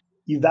 So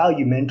you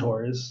value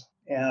mentors.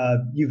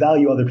 You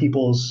value other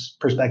people's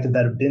perspective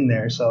that have been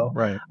there. So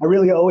I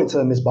really owe it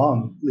to Miss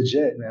Baum.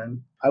 Legit,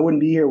 man. I wouldn't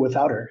be here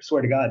without her.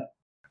 Swear to God.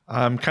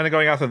 Kind of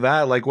going off of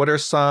that, like what are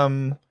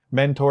some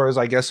mentors,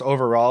 I guess,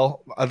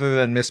 overall, other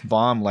than Miss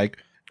Baum, like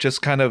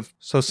just kind of,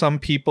 so some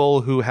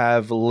people who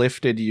have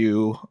lifted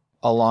you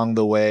along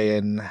the way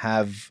and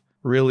have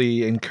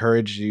really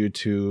encouraged you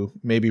to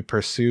maybe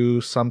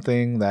pursue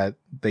something that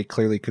they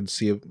clearly could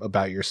see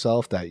about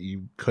yourself that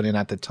you couldn't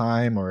at the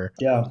time, or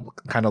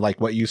kind of like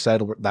what you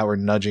said, that were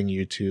nudging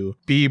you to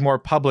be more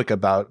public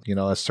about, you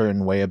know, a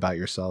certain way about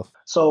yourself.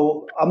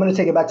 So I'm going to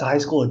take it back to high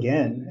school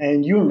again.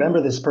 And you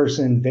remember this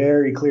person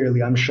very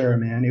clearly, I'm sure,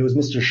 man. It was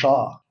Mr.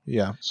 Shaw.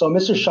 Yeah. So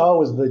Mr. Shaw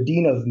was the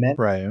dean of men.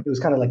 Right. It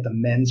was kind of like the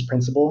men's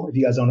principal, if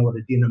you guys don't know what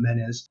a dean of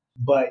men is.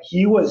 But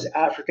he was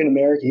African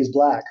American. He's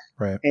black.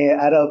 Right. And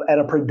at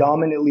a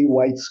predominantly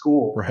white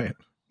school. Right.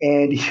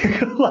 And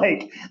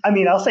like, I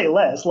mean, I'll say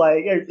less.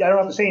 Like, I don't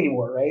have to say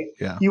anymore, right?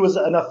 Yeah. He was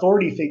an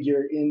authority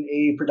figure in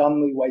a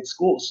predominantly white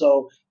school.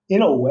 So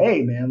in a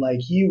way, man,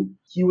 like he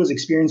was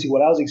experiencing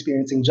what I was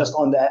experiencing just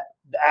on that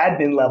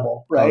admin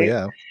level, right? Oh,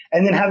 yeah.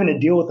 And then having to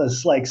deal with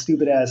us like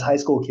stupid ass high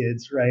school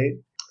kids, right?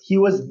 He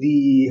was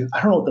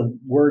I don't know what the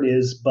word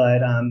is,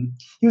 but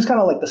he was kind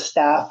of like the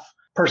staff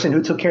person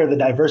who took care of the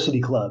diversity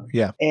club.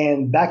 Yeah.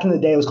 And back in the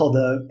day, it was called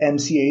the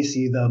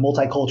MCAC, the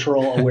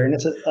Multicultural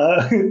Awareness.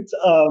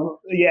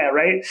 Yeah,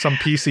 right? Some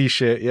PC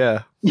shit,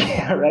 yeah.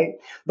 Yeah, right?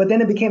 But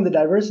then it became the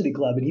diversity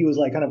club, and he was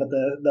like kind of at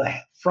the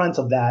front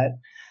of that.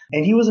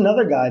 And he was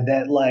another guy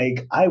that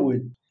like I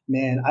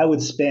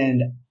would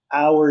spend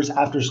hours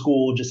after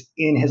school just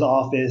in his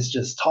office,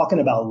 just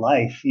talking about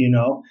life,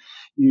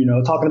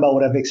 talking about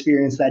what I've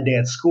experienced that day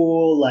at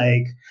school.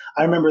 Like,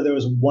 I remember there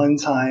was one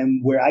time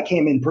where I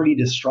came in pretty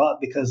distraught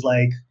because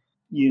like,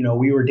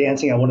 we were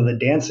dancing at one of the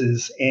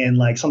dances and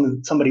like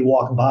somebody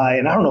walked by,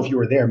 and I don't know if you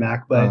were there,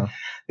 Mac, but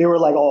they were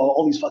like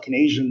all these fucking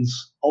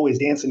Asians always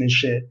dancing and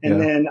shit.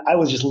 And then I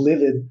was just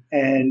livid.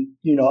 And,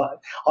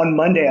 on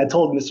Monday I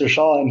told Mr.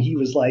 Shaw, and he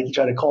was like, he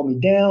tried to calm me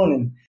down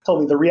and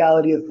told me the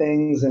reality of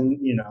things. And,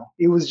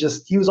 it was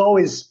just, he was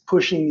always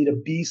pushing me to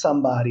be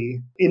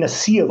somebody in a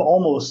sea of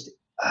almost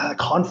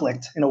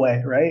conflict in a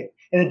way, right?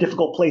 In a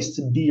difficult place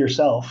to be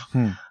yourself.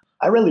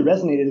 I really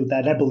resonated with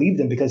that. And I believed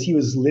him because he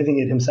was living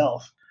it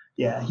himself.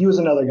 Yeah, he was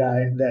another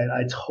guy that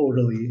I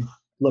totally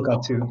look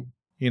up to.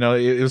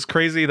 It was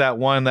crazy that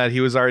one, that he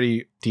was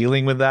already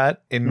dealing with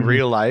that in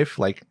real life,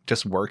 like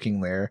just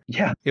working there.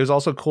 Yeah. It was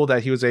also cool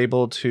that he was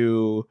able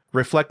to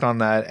reflect on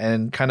that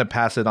and kind of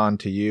pass it on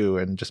to you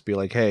and just be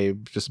like, hey,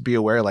 just be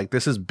aware, like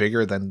this is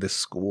bigger than this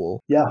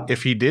school. Yeah.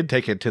 If he did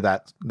take it to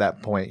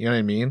that point, you know what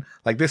I mean?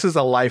 Like this is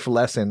a life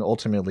lesson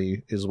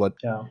ultimately is what,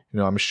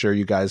 I'm sure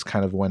you guys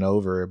kind of went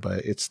over,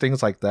 but it's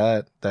things like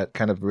that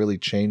kind of really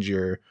change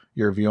your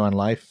view on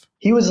life.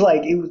 He was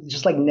like, it was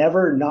just like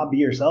never not be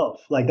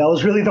yourself. Like that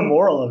was really the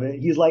moral of it.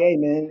 He's like, hey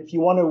man, if you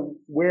want to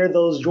wear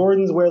those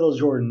Jordans, wear those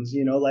Jordans.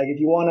 Like if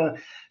you want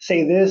to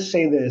say this,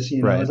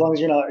 right. As long as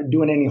you're not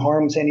doing any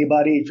harm to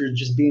anybody, if you're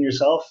just being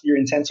yourself, your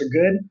intents are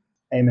good.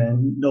 Hey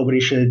man,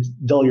 nobody should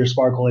dull your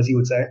sparkle, as he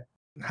would say.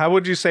 How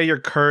would you say your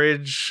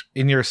courage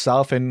in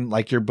yourself and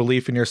like your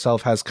belief in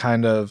yourself has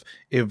kind of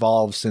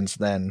evolved since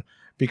then?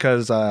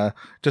 Because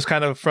just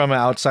kind of from an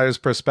outsider's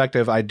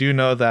perspective, I do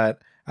know that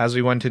as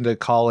we went into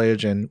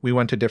college and we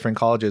went to different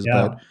colleges,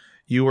 but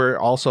you were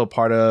also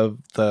part of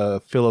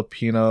the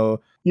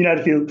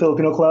United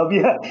Filipino Club.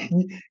 Yeah.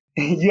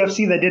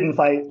 UFC that didn't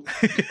fight.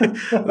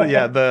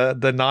 Yeah,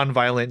 the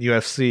non-violent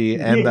UFC.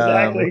 And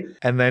exactly.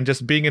 And then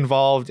just being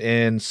involved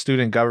in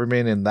student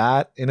government in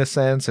that, in a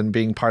sense, and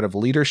being part of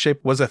leadership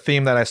was a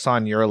theme that I saw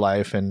in your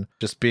life, and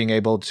just being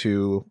able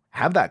to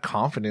have that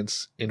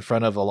confidence in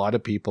front of a lot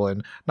of people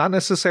and not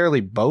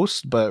necessarily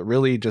boast, but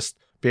really just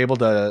be able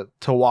to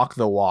walk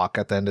the walk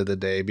at the end of the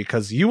day,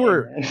 because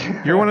you're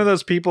one of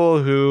those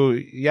people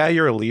who,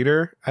 you're a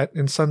leader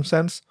in some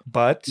sense,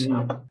 but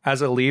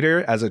as a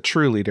leader, as a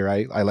true leader,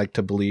 I like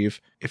to believe,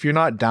 if you're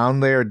not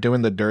down there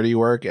doing the dirty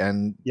work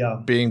and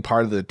being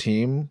part of the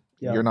team,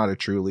 you're not a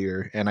true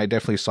leader. And I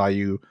definitely saw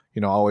you,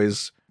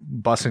 always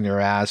busting your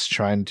ass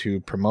trying to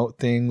promote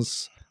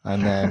things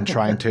and then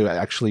trying to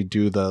actually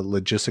do the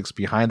logistics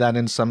behind that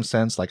in some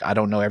sense. Like, I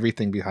don't know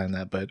everything behind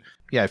that, but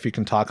yeah, if you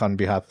can talk on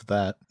behalf of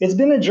that. It's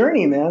been a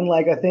journey, man.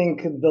 Like, I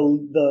think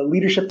the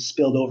leadership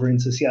spilled over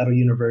into Seattle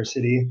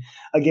University.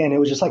 Again, it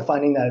was just like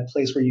finding that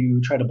place where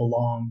you try to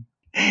belong.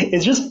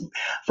 It's just,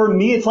 for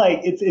me, it's like,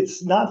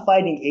 it's not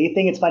finding a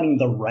thing, it's finding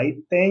the right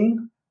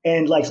thing.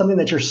 And like something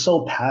that you're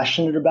so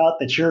passionate about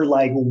that you're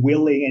like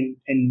willing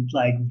and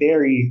like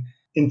very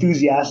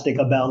enthusiastic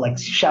about, like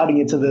shouting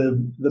it to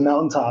the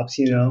mountaintops,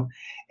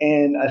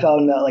 And I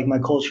found that like my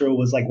culture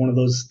was like one of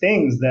those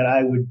things that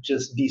I would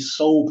just be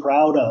so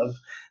proud of,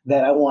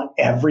 that I want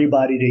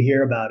everybody to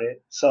hear about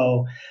it.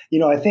 So,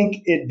 I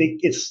think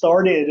it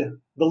started,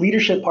 the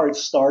leadership part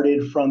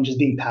started from just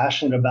being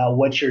passionate about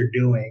what you're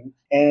doing.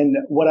 And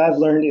what I've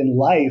learned in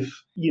life,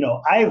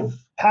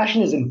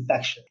 passion is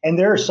infectious. And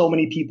there are so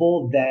many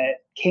people that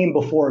came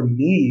before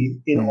me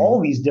in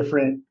all these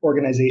different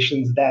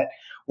organizations that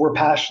were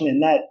passionate,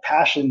 and that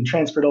passion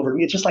transferred over to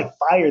me. It's just like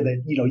fire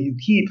that, you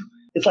keep,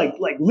 it's like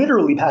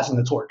literally passing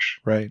the torch.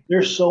 Right.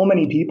 There's so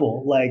many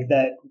people like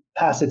that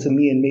passed it to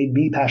me and made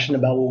me passionate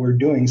about what we're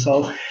doing.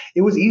 So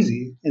it was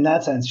easy in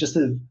that sense, just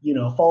to,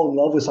 fall in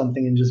love with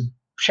something and just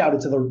shout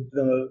it to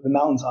the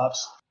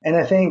mountaintops. And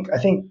I think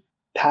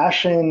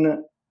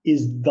passion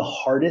is the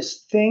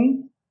hardest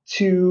thing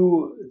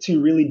to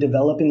really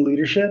develop in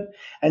leadership,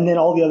 and then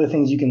all the other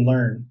things you can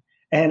learn.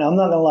 And I'm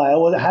not gonna lie,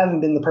 I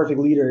haven't been the perfect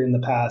leader in the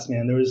past,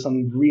 man. There was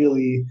some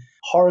really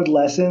hard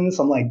lessons,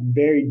 some like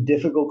very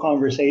difficult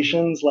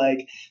conversations,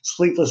 like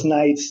sleepless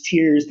nights,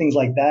 tears, things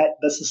like that.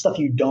 That's the stuff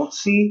you don't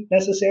see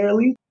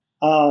necessarily.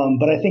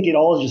 But I think it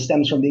all just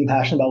stems from being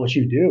passionate about what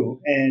you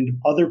do, and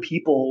other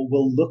people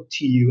will look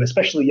to you,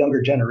 especially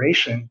younger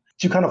generation,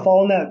 to kind of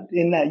fall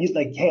in that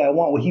like, hey, I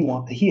want what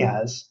he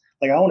has.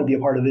 Like, I want to be a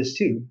part of this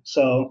too.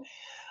 So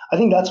I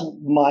think that's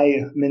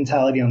my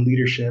mentality on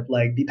leadership.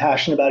 Like, be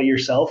passionate about it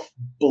yourself,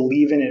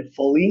 believe in it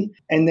fully.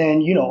 And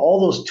then, all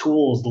those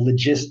tools, the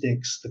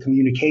logistics, the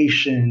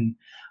communication,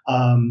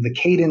 the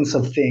cadence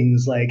of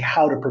things, like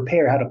how to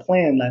prepare, how to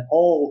plan, that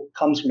all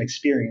comes from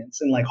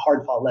experience and like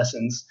hard fought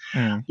lessons,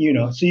 So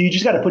you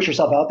just got to put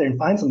yourself out there and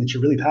find something that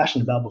you're really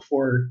passionate about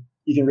before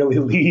you can really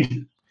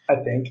lead, I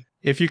think.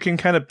 If you can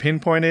kind of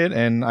pinpoint it,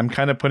 and I'm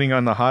kind of putting you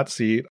on the hot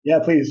seat. Yeah,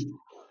 please.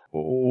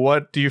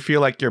 What do you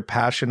feel like you're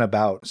passionate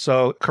about?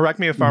 So correct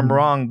me if I'm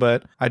wrong,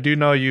 but I do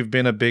know you've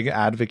been a big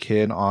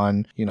advocate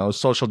on,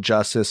 social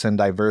justice and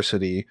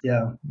diversity.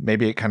 Yeah.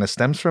 Maybe it kind of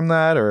stems from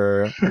that,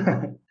 or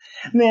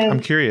man, I'm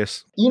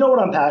curious. You know what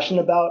I'm passionate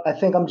about? I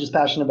think I'm just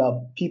passionate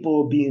about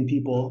people being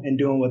people and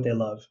doing what they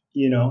love.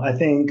 I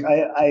think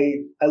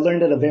I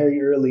learned at a very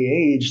early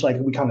age, like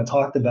we kind of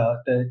talked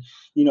about, that,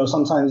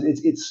 sometimes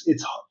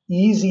it's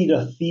easy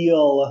to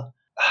feel,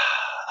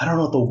 I don't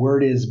know what the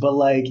word is, but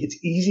like it's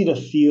easy to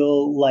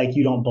feel like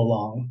you don't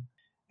belong.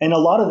 And a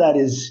lot of that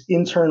is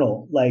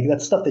internal, like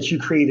that's stuff that you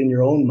create in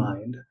your own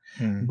mind.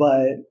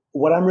 But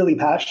what I'm really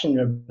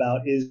passionate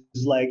about is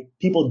like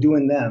people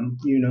doing them,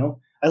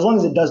 as long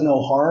as it does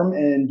no harm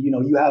and,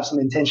 you have some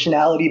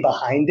intentionality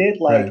behind it.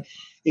 Like, right.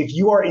 If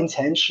you are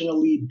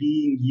intentionally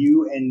being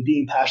you and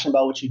being passionate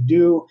about what you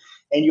do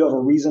and you have a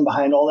reason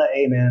behind all that,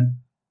 hey man,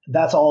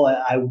 that's all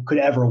I could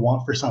ever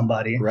want for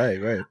somebody.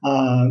 Right, right.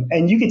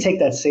 And you could take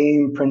that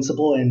same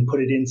principle and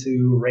put it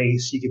into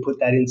race. You could put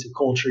that into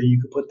culture. You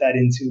could put that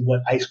into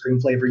what ice cream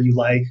flavor you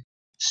like.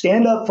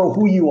 Stand up for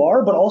who you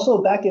are, but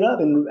also back it up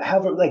and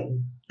have it like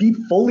be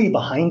fully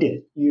behind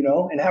it,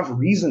 and have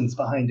reasons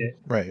behind it.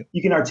 Right.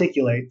 You can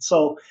articulate.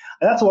 So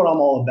that's what I'm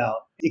all about.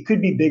 It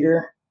could be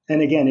bigger.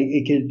 And again,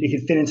 it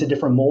could fit into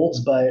different molds,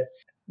 but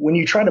when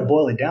you try to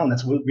boil it down,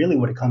 that's really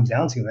what it comes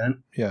down to,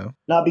 man. Yeah.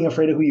 Not being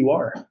afraid of who you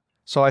are.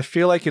 So I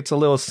feel like it's a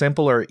little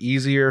simpler,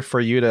 easier for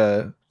you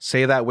to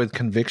say that with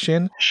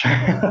conviction.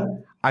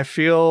 Sure. I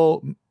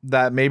feel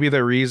that maybe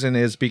the reason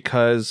is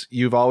because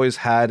you've always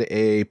had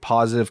a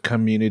positive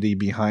community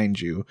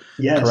behind you.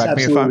 Yes, correct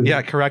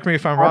absolutely. Correct me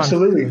if I'm wrong.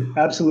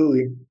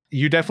 Absolutely.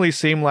 You definitely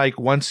seem like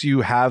once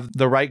you have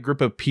the right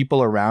group of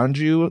people around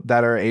you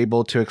that are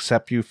able to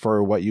accept you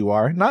for what you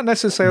are, not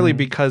necessarily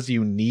because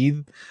you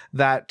need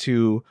that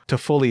to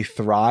fully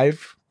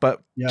thrive,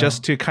 but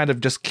just to kind of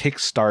just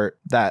kickstart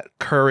that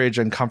courage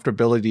and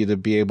comfortability to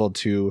be able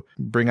to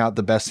bring out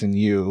the best in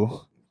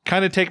you.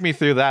 Kind of take me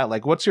through that.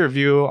 Like, what's your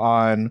view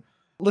on,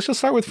 let's just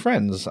start with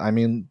friends. I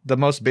mean, the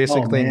most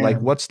basic thing, man. like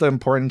what's the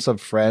importance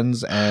of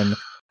friends, and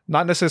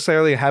not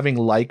necessarily having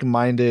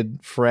like-minded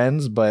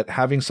friends, but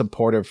having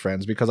supportive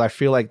friends, because I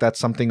feel like that's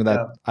something that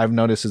I've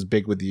noticed is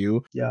big with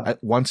you. Yeah.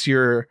 Once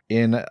you're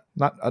in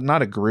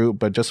not a group,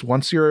 but just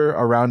once you're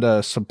around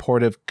a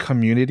supportive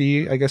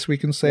community, I guess we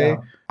can say,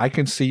 I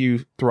can see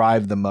you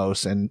thrive the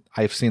most. And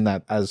I've seen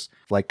that as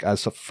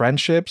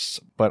friendships,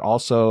 but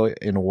also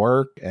in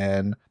work.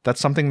 And that's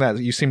something that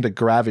you seem to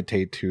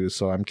gravitate to.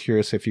 So I'm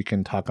curious if you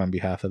can talk on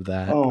behalf of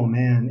that. Oh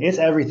man, it's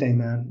everything,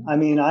 man. I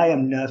mean, I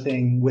am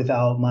nothing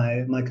without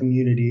my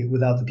community,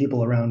 without the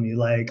people around me.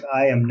 Like,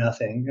 I am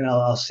nothing. And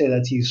I'll say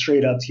that to you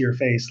straight up to your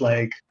face.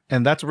 Like,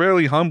 and that's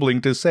really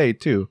humbling to say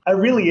too. It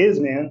really is,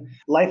 man.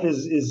 Life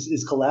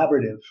is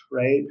collaborative,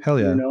 right? Hell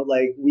yeah.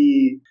 Like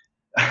we,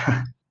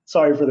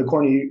 sorry for the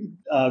corny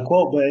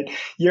quote, but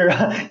your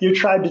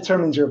tribe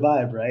determines your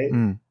vibe, right?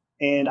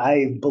 And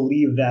I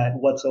believe that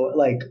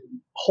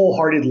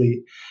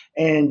wholeheartedly.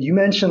 And you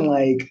mentioned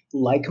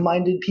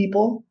like-minded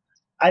people.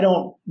 I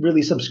don't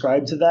really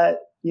subscribe to that,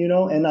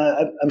 and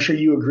I'm sure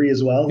you agree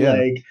as well. Yeah.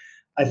 Like,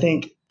 I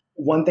think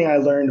one thing I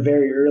learned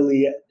very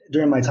early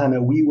during my time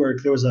at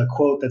WeWork, there was a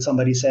quote that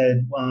somebody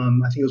said,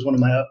 I think it was one of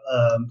my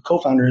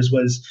co-founders,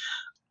 was,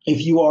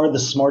 if you are the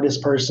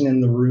smartest person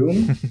in the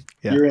room,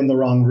 you're in the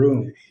wrong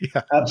room.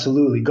 Yeah.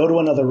 Absolutely. Go to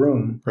another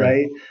room,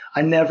 right?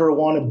 I never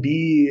want to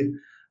be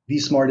the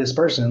smartest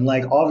person.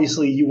 Like,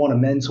 obviously you want to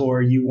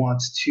mentor, you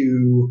want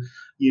to,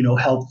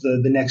 help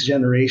the next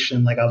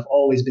generation. Like, I've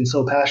always been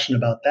so passionate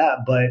about that,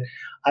 but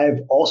I've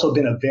also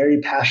been a very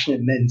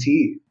passionate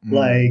mentee.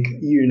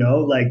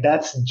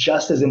 That's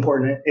just as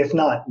important, if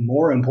not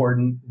more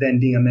important, than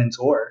being a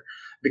mentor.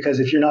 Because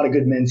if you're not a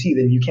good mentee,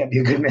 then you can't be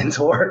a good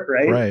mentor,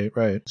 right?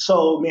 Right.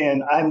 So,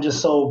 man, I'm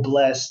just so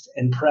blessed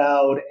and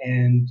proud,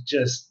 and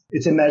just,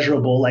 it's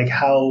immeasurable, like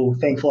how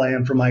thankful I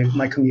am for my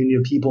community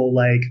of people.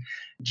 Like,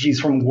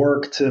 geez, from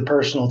work to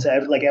personal to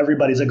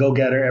everybody's a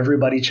go-getter.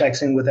 Everybody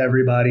checks in with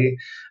everybody.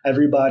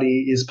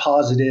 Everybody is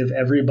positive.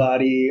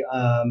 Everybody,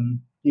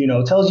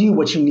 tells you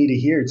what you need to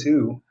hear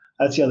too.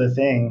 That's the other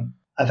thing.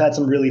 I've had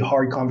some really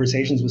hard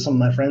conversations with some of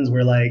my friends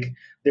where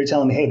they're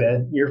telling me, hey,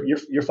 man,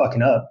 you're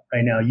fucking up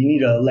right now. You need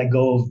to let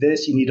go of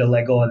this. You need to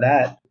let go of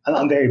that.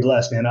 I'm very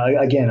blessed, man.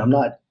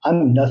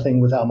 I'm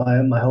nothing without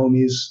my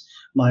homies,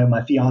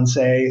 my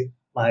fiance,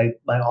 my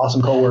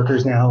awesome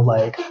coworkers now.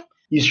 Like,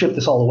 you strip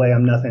this all away,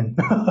 I'm nothing,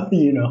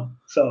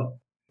 so.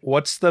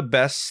 What's the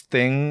best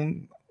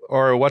thing,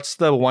 or what's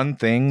the one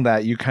thing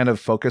that you kind of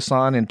focus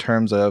on in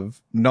terms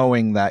of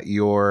knowing that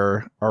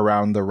you're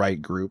around the right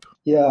group?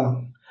 Yeah,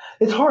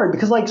 it's hard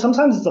because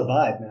sometimes it's a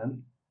vibe,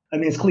 man. I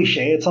mean, it's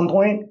cliche at some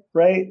point,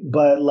 right?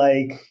 But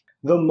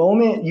the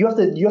moment you have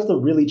to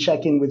really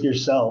check in with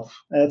yourself.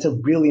 And that's a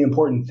really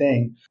important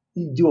thing.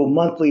 You do a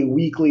monthly,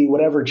 weekly,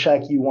 whatever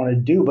check you want to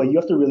do, but you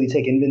have to really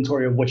take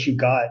inventory of what you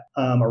got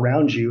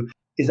around you.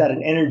 Is that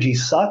an energy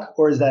suck,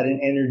 or is that an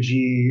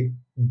energy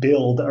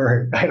build?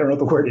 Or I don't know what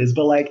the word is,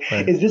 but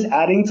Is this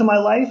adding to my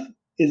life?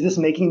 Is this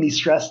making me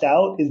stressed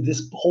out? Is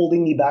this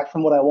holding me back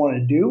from what I want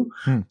to do?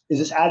 Is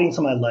this adding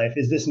to my life?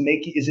 Is this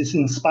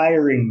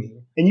inspiring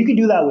me? And you can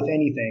do that with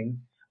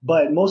anything.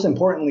 But most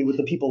importantly, with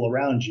the people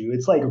around you,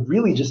 it's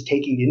really just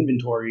taking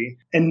inventory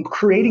and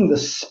creating the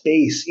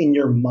space in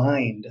your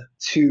mind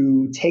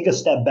to take a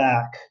step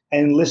back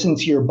and listen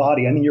to your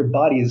body. I mean, your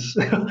body is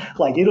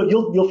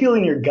you'll feel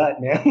in your gut,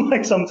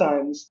 man.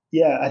 Sometimes.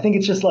 Yeah, I think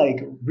it's just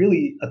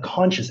really a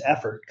conscious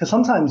effort, because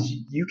sometimes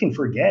you can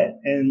forget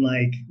and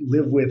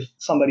live with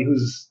somebody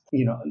who's,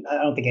 I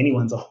don't think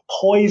anyone's a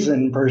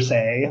poison per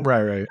se.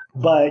 Right.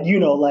 But,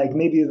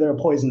 maybe they're a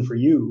poison for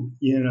you,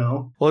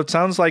 Well, it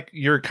sounds like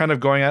you're kind of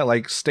going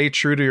at stay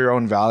true to your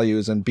own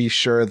values and be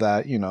sure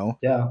that,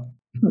 Yeah.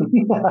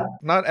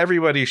 Not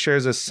everybody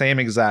shares the same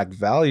exact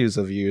values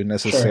of you Sure,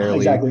 necessarily.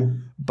 exactly.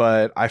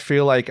 But I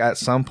feel like at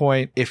some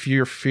point, if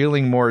you're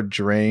feeling more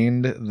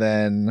drained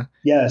than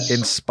Yes.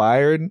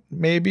 inspired,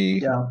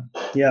 maybe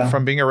Yeah.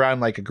 from being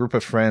around like a group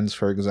of friends,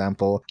 for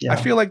example, Yeah. I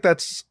feel like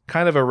that's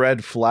kind of a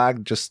red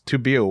flag just to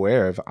be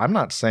aware of. I'm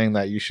not saying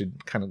that you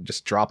should kind of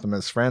just drop them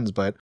as friends,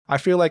 but I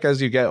feel like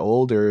as you get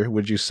older,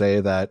 would you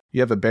say that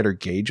you have a better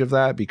gauge of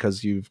that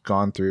because you've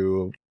gone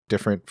through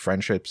different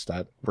friendships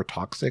that were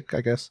toxic,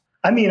 I guess?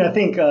 I mean, I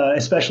think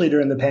especially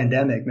during the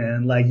pandemic,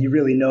 man, like you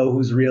really know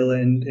who's real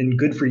and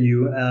good for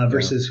you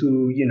versus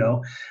who,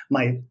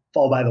 might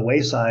fall by the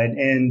wayside.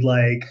 And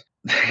like,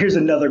 here's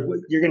another,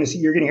 you're going to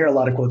hear a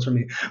lot of quotes from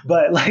me,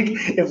 but like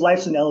if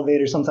life's an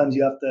elevator, sometimes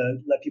you have to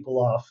let people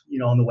off,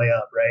 on the way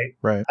up. Right.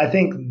 Right. I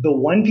think the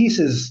one piece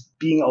is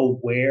being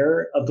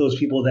aware of those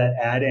people that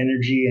add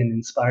energy and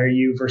inspire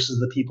you versus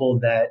the people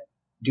that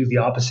do the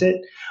opposite.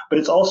 But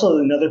it's also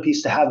another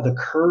piece to have the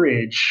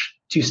courage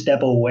to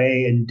step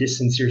away and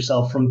distance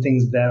yourself from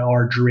things that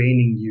are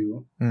draining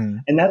you.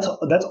 And that's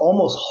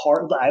almost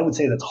hard. I would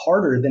say that's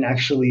harder than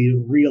actually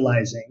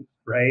realizing,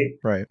 right?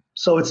 Right.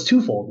 So it's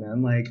twofold,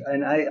 man. Like,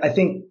 and I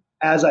think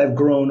as I've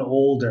grown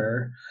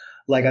older,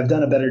 like I've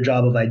done a better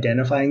job of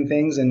identifying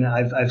things, and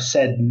I've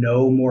said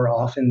no more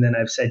often than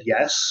I've said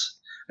yes.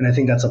 And I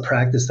think that's a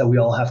practice that we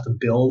all have to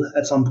build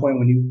at some point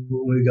when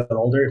we get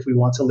older, if we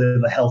want to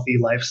live a healthy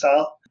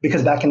lifestyle.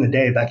 Because back in the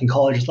day, back in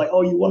college, it's like,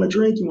 oh, you want to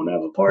drink? You want to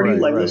have a party?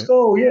 Right, let's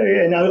go. Yeah.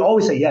 And I would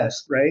always say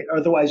yes, right?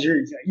 Otherwise,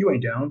 you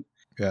ain't down.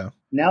 Yeah.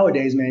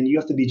 Nowadays, man, you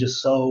have to be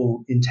just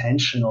so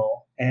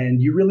intentional,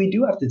 and you really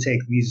do have to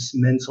take these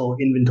mental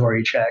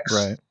inventory checks,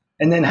 Right.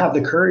 and then have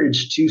the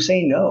courage to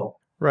say no.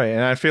 Right.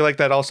 And I feel like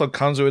that also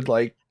comes with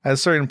like at a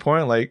certain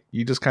point, like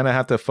you just kind of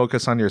have to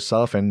focus on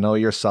yourself and know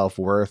your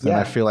self-worth. And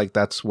I feel like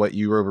that's what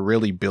you were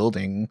really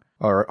building,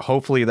 or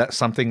hopefully that's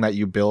something that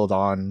you build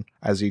on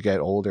as you get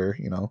older,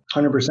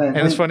 100%. And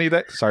it's funny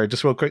that, sorry,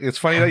 just real quick. It's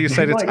funny that you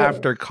said it's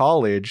after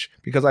college,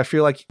 because I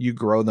feel like you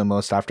grow the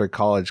most after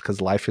college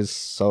because life is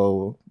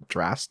so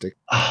drastic.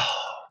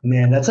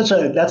 Man, that's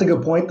a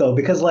good point though,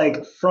 because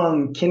like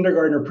from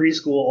kindergarten or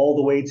preschool all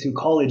the way to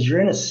college,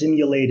 you're in a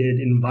simulated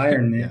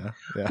environment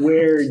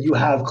where you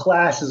have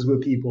classes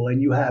with people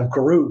and you have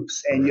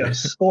groups and you have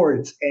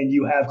sports and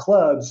you have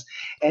clubs,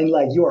 and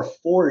like you are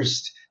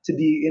forced to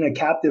be in a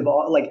captive,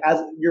 like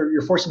as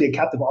you're forced to be a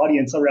captive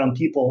audience around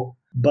people.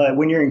 But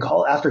when you're in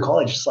after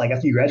college, it's like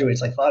after you graduate,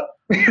 it's like, fuck,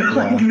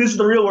 like, this is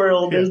the real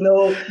world. There's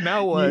no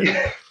now what?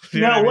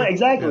 Now what?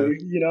 Exactly.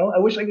 I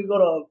wish I could go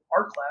to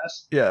art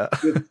class. Yeah.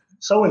 With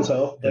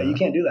so-and-so, but you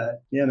can't do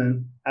that. Yeah,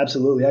 man.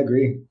 Absolutely. I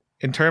agree.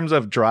 In terms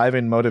of drive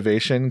and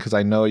motivation, because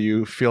I know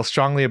you feel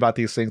strongly about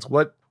these things,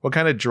 what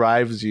kind of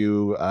drives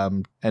you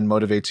and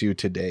motivates you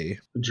today?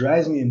 What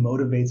drives me and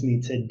motivates me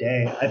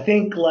today? I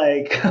think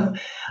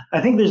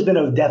there's been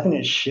a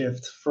definite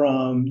shift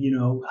from,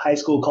 high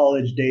school,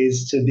 college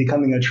days to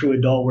becoming a true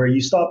adult, where you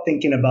stop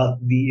thinking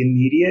about the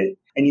immediate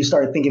and you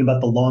start thinking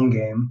about the long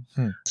game.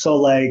 So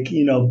like,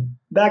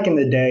 back in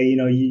the day,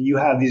 you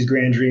have these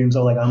grand dreams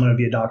of like, I'm going to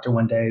be a doctor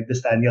one day,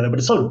 this, that, and the other, but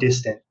it's so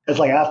distant. It's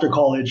like after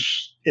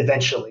college,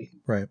 eventually.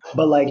 Right.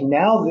 But like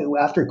now,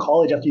 after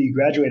college, after you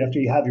graduate, after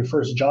you have your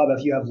first job,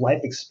 after you have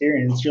life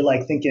experience, you're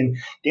like thinking,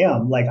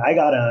 damn, like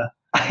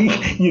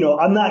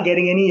I'm not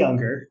getting any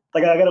younger.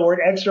 Like I got to work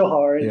extra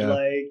hard. Yeah.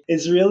 Like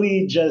it's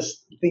really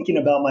just thinking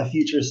about my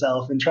future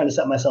self and trying to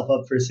set myself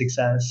up for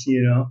success,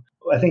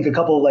 I think a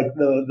couple of like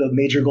the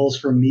major goals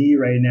for me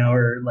right now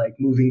are like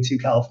moving to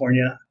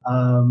California,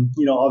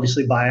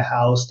 obviously buy a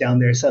house down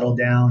there, settle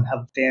down, have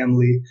a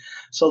family.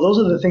 So those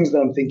are the things that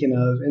I'm thinking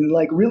of, and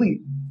like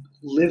really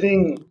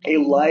living a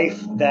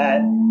life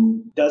that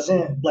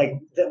doesn't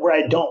where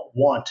I don't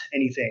want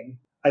anything.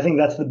 I think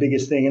that's the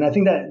biggest thing. And I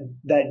think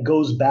that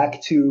goes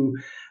back to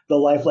the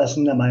life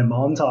lesson that my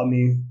mom taught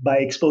me by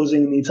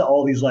exposing me to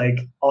all these like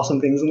awesome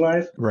things in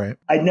life. Right.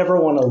 I'd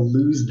never want to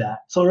lose that.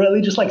 So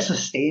really just like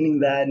sustaining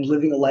that and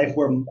living a life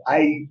where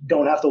I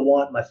don't have to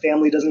want, my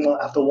family doesn't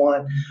have to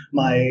want,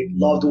 my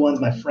loved ones,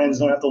 my friends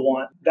don't have to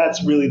want.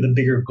 That's really the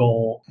bigger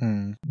goal.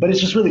 But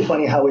it's just really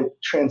funny how it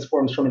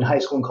transforms from in high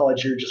school and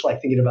college, you're just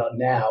like thinking about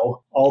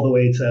now, all the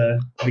way to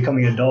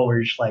becoming an adult where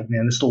you're just like,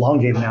 man, this is the long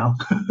game now.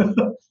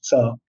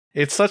 So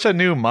it's such a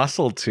new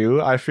muscle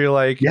too. I feel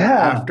like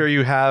after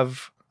you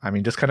have,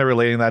 just kind of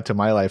relating that to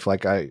my life,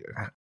 like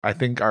I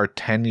think our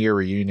 10-year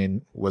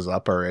reunion was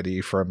up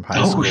already from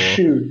high school.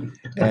 Shoot.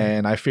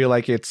 And I feel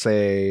like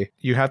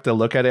you have to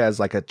look at it as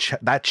like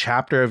that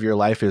chapter of your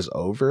life is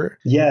over.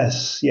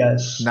 Yes.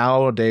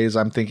 Nowadays,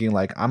 I'm thinking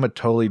like I'm a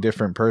totally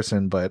different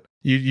person, but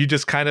you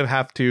just kind of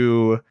have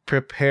to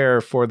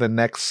prepare for the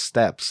next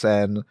steps,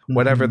 and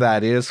whatever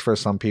that is for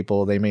some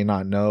people, they may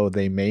not know,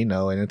 they may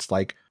know. And it's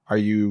like, are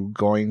you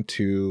going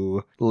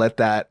to let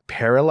that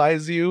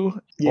paralyze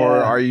you? Or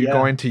are you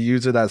going to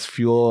use it as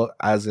fuel,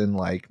 as in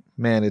like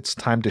man, it's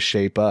time to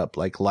shape up.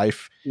 Like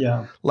life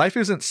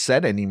isn't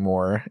set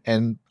anymore.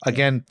 And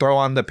again, throw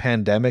on the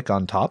pandemic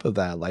on top of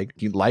that. Like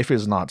life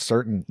is not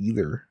certain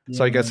either.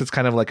 So I guess it's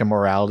kind of like a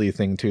morality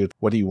thing too.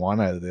 What do you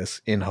want out of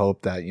this, in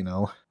hope that, you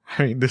know,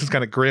 I mean, this is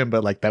kind of grim,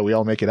 but like that we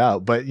all make it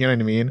out. But you know what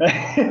I mean?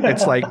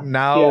 It's like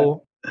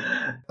now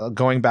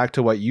going back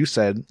to what you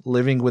said,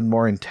 living with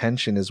more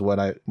intention is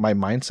what my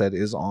mindset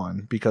is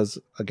on, because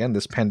again,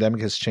 this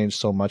pandemic has changed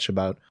so much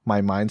about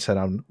my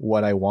mindset on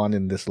what I want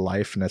in this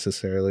life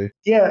necessarily.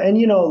 Yeah. And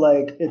you know,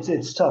 like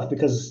it's tough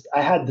because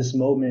I had this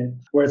moment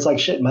where it's like,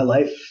 shit, my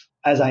life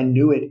as I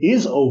knew it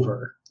is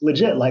over.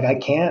 Legit. Like I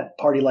can't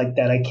party like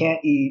that. I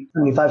can't eat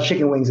 25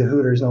 chicken wings at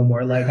Hooters no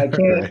more. Like I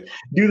can't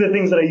do the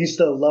things that I used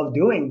to love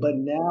doing. But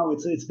now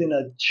it's been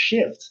a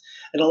shift.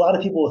 And a lot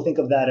of people will think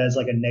of that as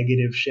like a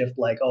negative shift,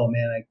 like, oh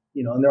man,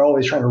 you know, and they're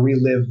always trying to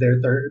relive their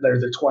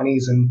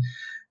 20s. And,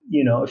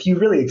 you know, if you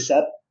really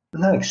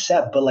not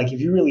accept, but like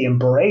if you really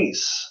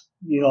embrace,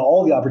 you know,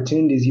 all the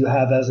opportunities you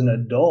have as an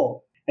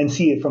adult and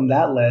see it from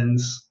that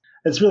lens,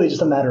 it's really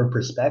just a matter of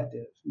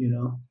perspective, you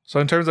know? So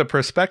in terms of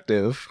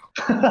perspective,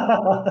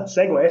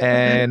 segue,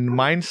 and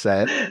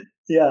mindset.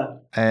 Yeah.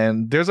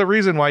 And there's a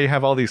reason why you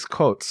have all these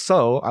quotes.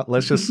 So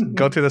let's just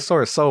go to the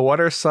source. So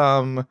what are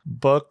some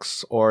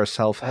books or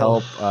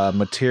self-help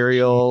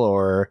material,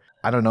 or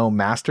I don't know,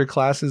 master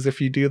classes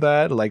if you do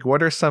that? Like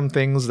what are some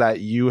things that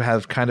you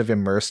have kind of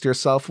immersed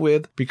yourself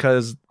with?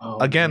 Because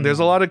again, there's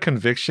a lot of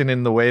conviction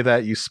in the way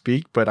that you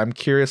speak, but I'm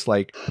curious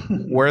like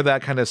where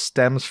that kind of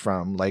stems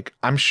from. Like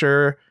I'm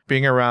sure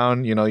being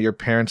around, you know, your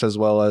parents as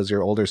well as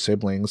your older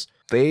siblings,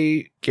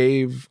 they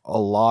gave a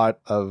lot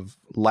of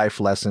life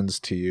lessons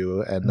to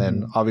you. And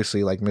then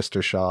obviously like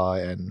Mr. Shaw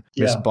and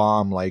Miss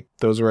Baum, like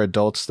those were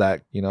adults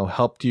that, you know,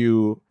 helped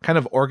you kind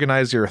of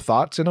organize your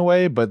thoughts in a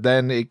way. But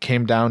then it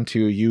came down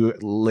to you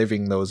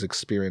living those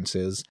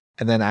experiences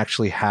and then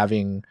actually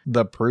having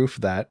the proof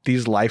that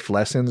these life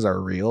lessons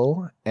are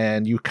real,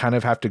 and you kind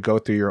of have to go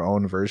through your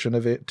own version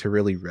of it to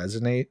really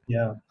resonate.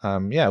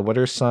 Yeah. What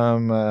are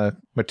some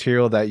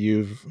material that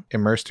you've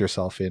immersed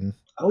yourself in?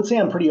 I would say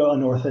I'm pretty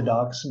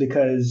unorthodox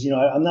because, you know,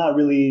 I'm not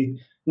really,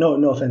 no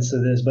offense to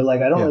this, but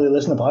like I don't really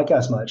listen to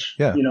podcasts much.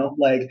 You know,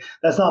 like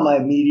that's not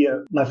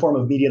my form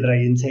of media that I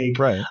intake.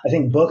 Right. I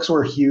think books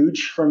were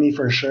huge for me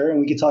for sure, and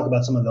we could talk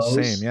about some of those.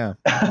 Same,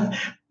 yeah.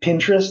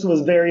 Pinterest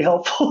was very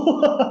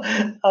helpful.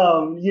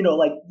 You know,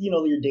 like, you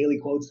know, your daily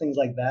quotes, things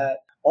like that.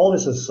 All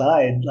this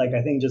aside, like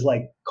I think just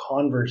like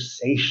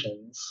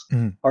conversations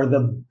are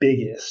the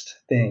biggest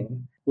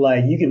thing.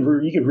 Like you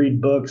could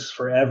read books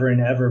forever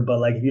and ever, but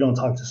like if you don't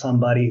talk to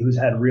somebody who's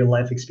had real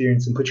life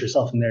experience and put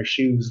yourself in their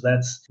shoes,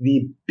 that's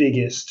the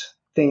biggest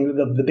thing,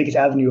 the biggest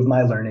avenue of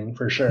my learning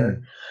for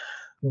sure.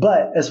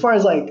 But as far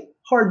as like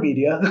hard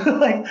media,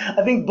 like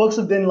I think books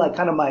have been like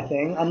kind of my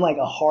thing. I'm like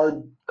a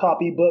hard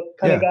copy book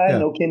kind of guy,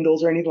 no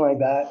Kindles or anything like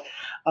that.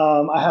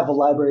 I have a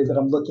library that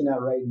I'm looking at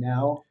right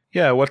now.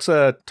 Yeah, what's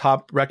a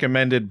top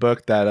recommended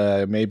book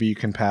that maybe you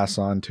can pass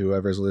on to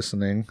whoever's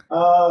listening?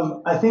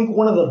 I think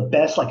one of the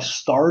best like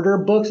starter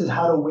books is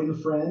How to Win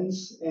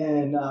Friends,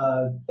 and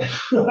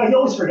I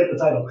always forget the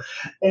title.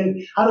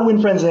 And How to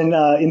Win Friends and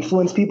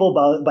Influence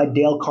People by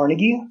Dale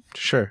Carnegie.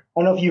 Sure. I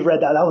don't know if you've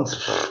read that. That one's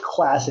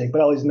classic, but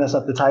I always mess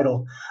up the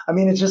title. I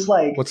mean, it's just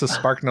like... What's the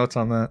spark notes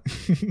on that?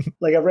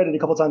 Like I've read it a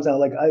couple times now.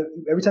 Like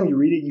every time you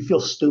read it, you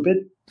feel stupid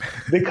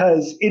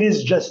because it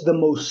is just the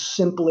most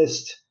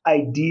simplest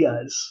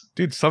ideas.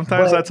 Dude,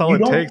 sometimes that's all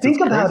it takes.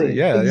 Think about it.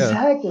 Yeah,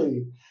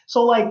 exactly. Yeah.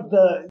 So like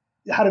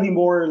how to be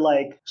more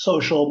like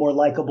social, more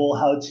likable,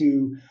 how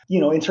to, you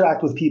know,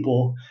 interact with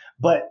people,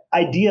 but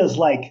ideas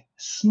like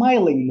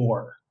smiling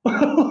more,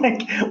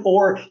 like,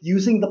 or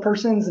using the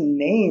person's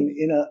name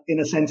in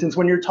a sentence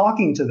when you're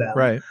talking to them.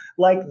 Right.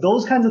 Like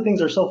those kinds of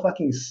things are so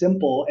fucking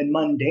simple and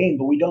mundane,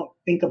 but we don't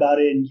think about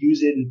it and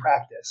use it in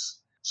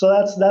practice. So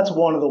that's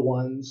one of the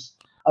ones.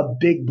 A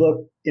big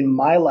book in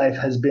my life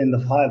has been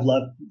the 5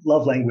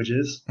 love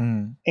languages.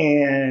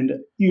 And,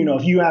 you know,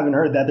 if you haven't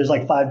heard that, there's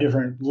like 5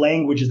 different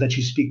languages that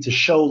you speak to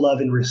show love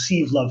and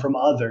receive love from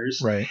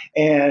others. Right.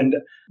 And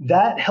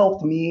that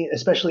helped me,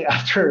 especially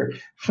after,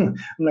 I'm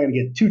not going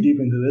to get too deep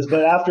into this,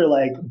 but after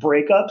like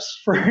breakups,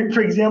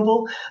 for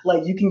example,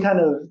 like you can kind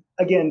of,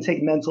 again,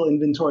 take mental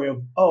inventory of,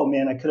 oh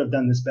man, I could have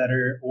done this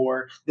better,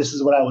 or this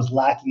is what I was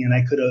lacking and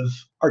I could have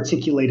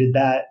articulated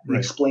that and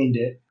explained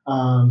it.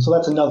 So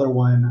that's another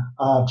one.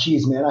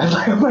 Geez, man,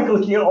 I'm like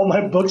looking at all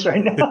my books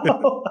right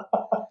now.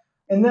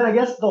 And then I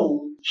guess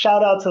the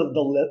shout out to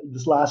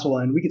this last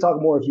one. We could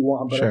talk more if you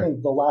want, but I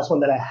think the last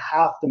one that I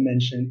have to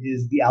mention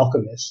is The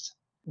Alchemist.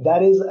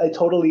 That is a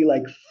totally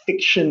like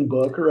fiction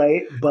book,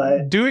 right?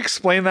 But do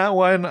explain that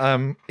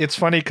one. It's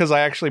funny because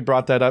I actually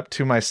brought that up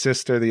to my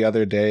sister the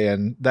other day,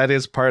 and that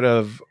is part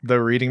of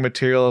the reading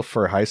material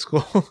for high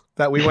school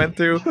that we went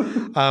through.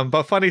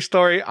 But funny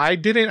story, I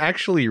didn't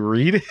actually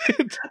read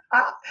it.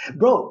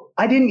 Bro,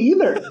 I didn't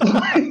either.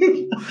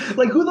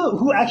 Like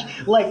who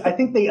actually, like, I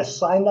think they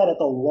assigned that at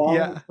the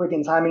wrong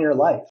freaking time in your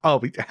life. Oh,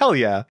 hell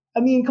yeah. I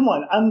mean, come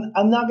on.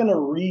 I'm not going to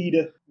read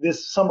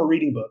this summer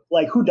reading book.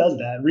 Like, who does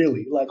that,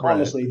 really? Like,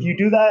 honestly, if you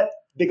do that,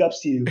 big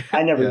ups to you.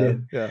 I never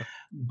did. Yeah.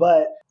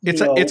 But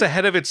it's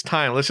ahead of its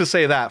time. Let's just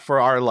say that for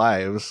our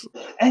lives.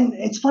 And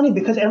it's funny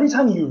because every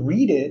time you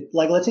read it,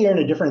 like let's say you're in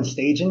a different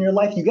stage in your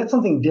life, you get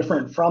something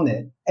different from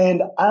it.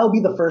 And I'll be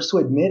the first to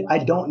admit, I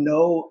don't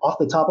know off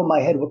the top of my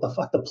head what the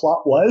fuck the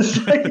plot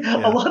was. Like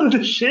a lot of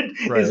the shit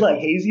is like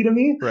hazy to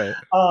me. Right.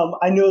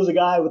 I knew there was a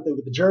guy with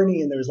the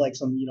journey, and there was like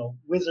some,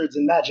 wizards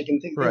and magic and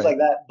things like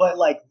that. But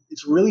like,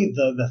 it's really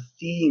the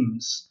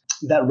themes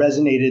that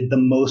resonated the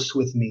most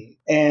with me.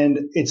 And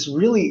it's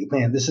really,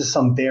 man, this is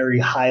some very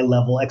high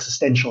level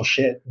existential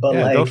shit.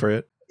 But go for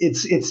it.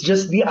 It's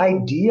just the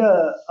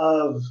idea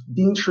of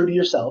being true to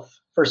yourself,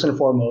 first and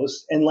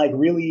foremost, and like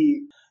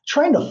really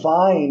trying to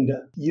find,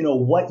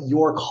 what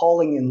your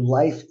calling in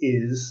life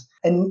is.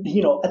 And,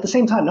 at the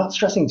same time, not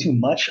stressing too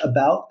much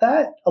about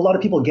that. A lot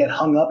of people get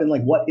hung up in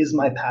like, what is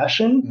my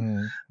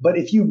passion? But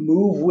if you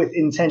move with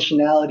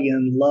intentionality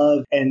and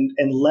love and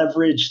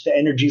leverage the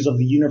energies of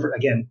the universe,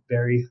 again,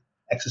 very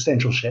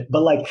existential shit.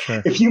 But like,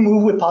 if you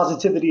move with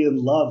positivity and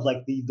love,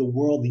 like the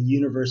world, the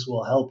universe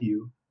will help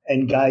you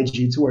and guide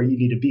you to where you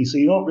need to be. So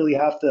you don't really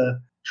have to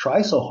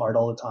try so hard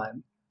all the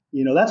time.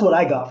 That's what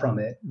I got from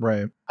it.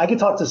 Right. I could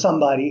talk to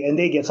somebody and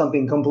they get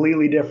something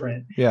completely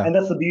different. Yeah. And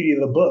that's the beauty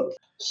of the book.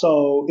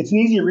 So it's an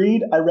easy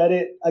read. I read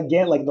it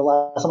again, like the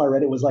last time I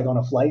read it was like on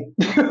a flight,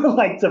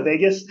 like to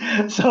Vegas.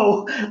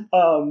 So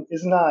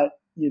it's not,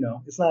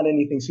 it's not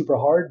anything super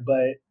hard,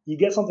 but you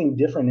get something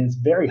different and it's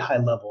very high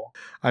level.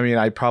 I mean,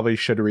 I probably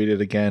should read it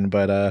again,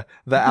 but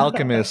The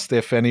Alchemist,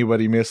 if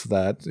anybody missed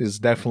that, is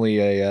definitely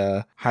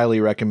a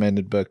highly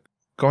recommended book.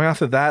 Going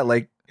off of that,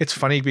 like, it's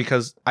funny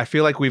because I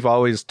feel like we've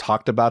always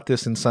talked about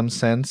this in some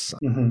sense,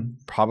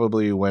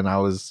 probably when I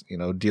was,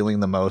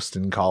 dealing the most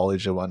in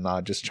college and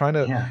whatnot, just trying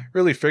to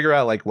really figure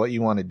out like what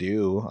you want to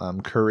do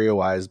career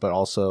wise, but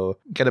also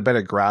get a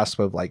better grasp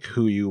of like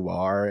who you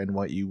are and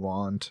what you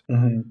want.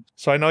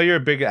 So I know you're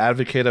a big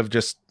advocate of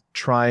just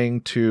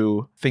trying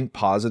to think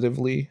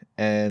positively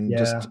and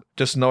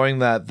just knowing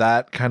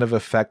that kind of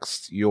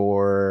affects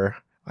your,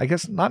 I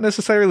guess, not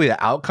necessarily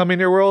the outcome in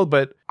your world,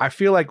 but I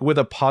feel like with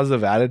a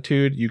positive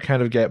attitude, you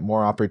kind of get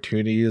more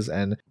opportunities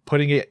and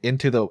putting it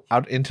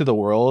out into the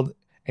world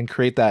and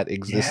create that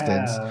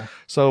existence.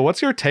 So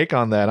what's your take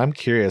on that? I'm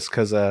curious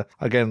because,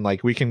 again,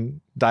 like we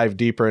can dive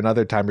deeper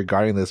another time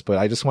regarding this, but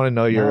I just want to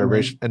know your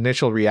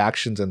initial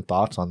reactions and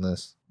thoughts on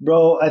this.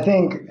 Bro, I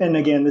think, and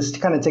again, this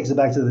kind of takes it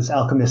back to this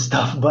alchemist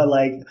stuff, but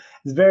like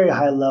it's very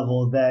high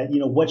level that,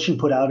 what you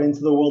put out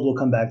into the world will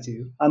come back to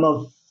you. I'm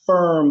a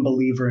firm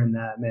believer in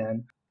that,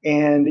 man.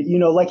 And,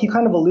 like you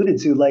kind of alluded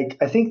to, like,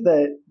 I think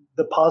that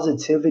the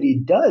positivity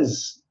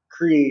does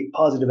create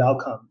positive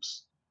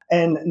outcomes,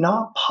 and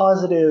not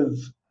positive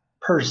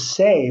per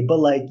se, but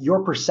like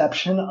your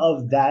perception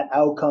of that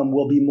outcome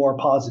will be more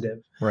positive.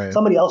 Right.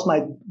 Somebody else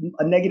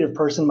a negative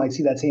person might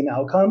see that same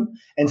outcome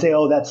and say,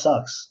 oh, that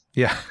sucks.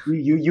 Yeah.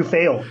 You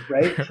failed,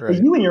 right?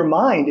 But you in your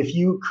mind, if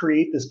you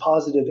create this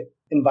positive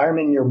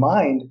environment in your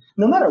mind,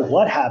 no matter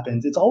what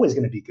happens, it's always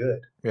going to be good.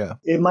 Yeah.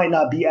 It might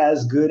not be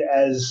as good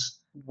as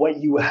what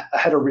you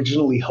had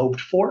originally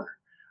hoped for,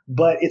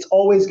 but it's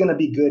always going to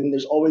be good. And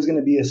there's always going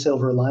to be a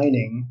silver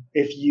lining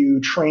if you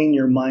train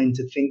your mind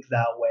to think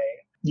that way,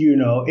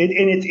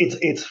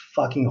 it's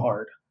fucking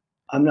hard.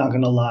 I'm not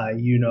going to lie,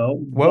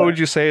 What would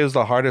you say is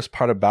the hardest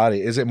part about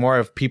it? Is it more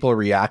of people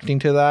reacting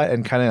to that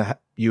and kind of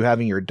you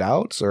having your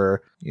doubts,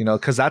 or,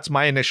 because that's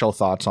my initial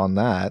thoughts on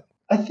that.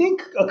 I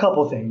think a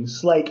couple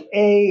things, like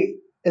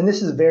and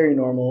this is very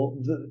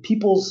normal,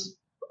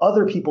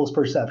 other people's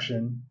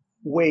perception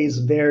weighs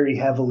very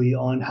heavily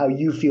on how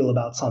you feel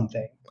about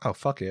something. Oh,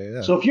 fuck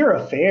yeah. So if you're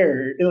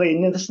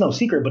this is no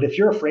secret, but if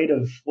you're afraid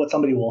of what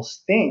somebody will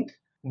think,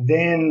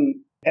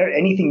 then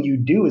anything you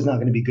do is not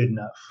going to be good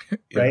enough,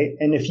 right?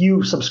 And if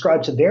you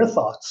subscribe to their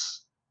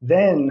thoughts,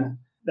 then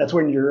that's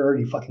when you're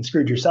already fucking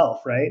screwed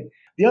yourself, right?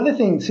 The other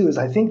thing too is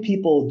I think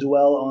people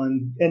dwell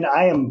on, and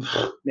I am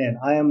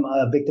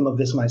a victim of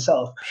this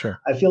myself. Sure.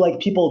 I feel like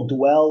people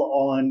dwell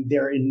on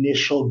their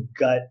initial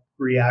gut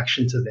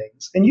reaction to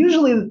things. And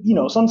usually,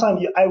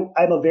 sometimes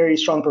I'm a very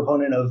strong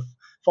proponent of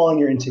following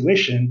your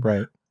intuition.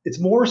 Right. It's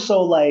more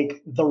so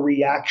like the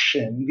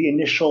reaction, the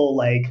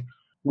initial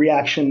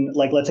reaction,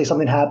 like let's say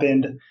something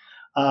happened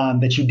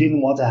that you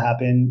didn't want to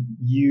happen,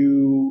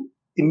 you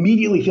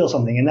immediately feel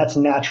something, and that's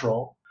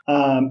natural.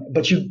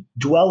 But you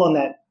dwell on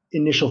that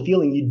initial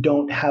feeling. You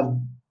don't have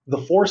the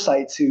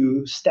foresight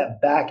to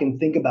step back and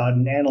think about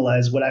and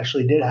analyze what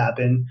actually did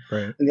happen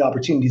and the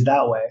opportunities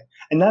that way.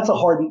 And that's the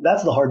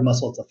hard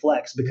muscle to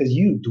flex, because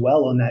you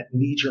dwell on that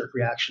knee-jerk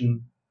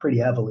reaction pretty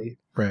heavily.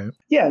 Right.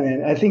 Yeah,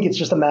 man. I think it's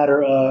just a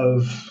matter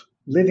of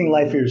living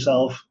life for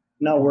yourself,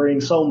 not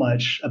worrying so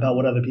much about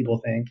what other people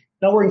think,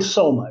 not worrying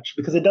so much,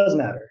 because it does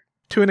matter.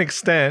 To an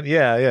extent.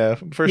 Yeah,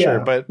 for sure.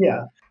 But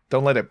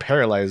don't let it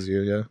paralyze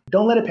you. Yeah.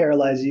 Don't let it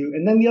paralyze you.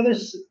 And then the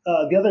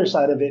other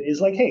side of it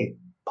is like, hey,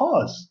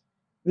 pause.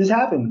 This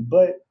happened,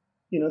 but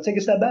take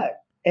a step back.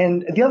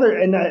 And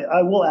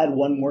I will add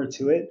one more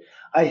to it.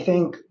 I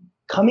think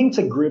coming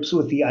to grips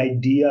with the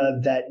idea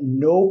that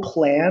no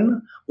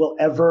plan will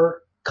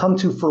ever come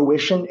to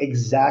fruition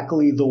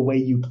exactly the way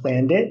you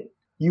planned it,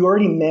 you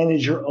already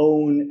manage your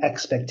own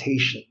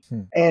expectation.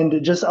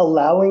 And just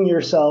allowing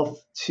yourself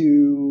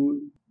to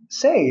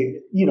say,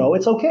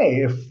 it's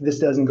okay if this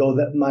doesn't go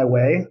my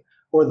way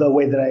or the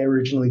way that I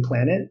originally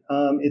planned it.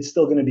 It's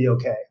still going to be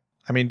okay.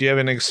 I mean, do you have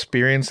an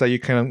experience that you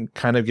can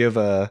kind of give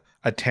a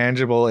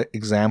tangible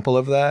example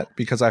of that?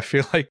 Because I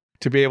feel like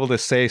to be able to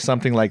say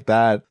something like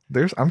that,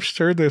 I'm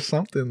sure there's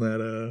something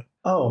that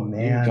oh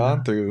man, you've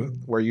gone through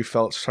where you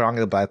felt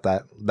strongly about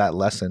that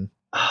lesson.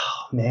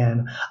 Oh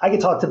man, I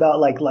get talked about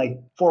like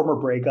former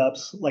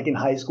breakups, like in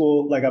high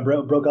school, like I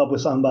broke up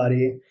with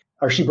somebody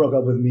or she broke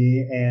up with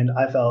me and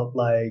I felt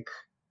like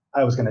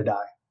I was going to die.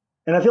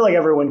 And I feel like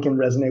everyone can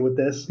resonate with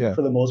this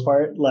for the most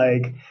part,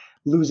 like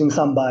losing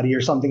somebody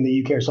or something that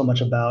you care so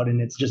much about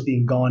and it's just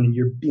being gone and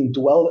you're being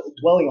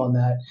dwelling on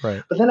that.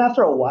 Right. But then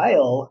after a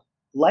while,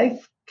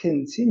 life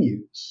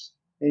continues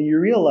and you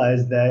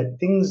realize that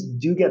things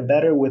do get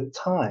better with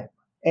time.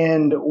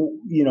 And,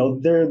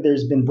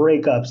 there's been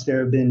breakups, there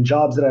have been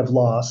jobs that I've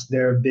lost,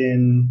 there have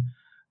been,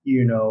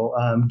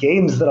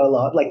 games that I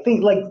lost, like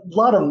a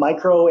lot of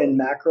micro and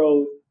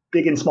macro,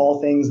 big and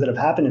small things that have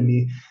happened to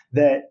me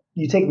that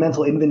you take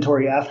mental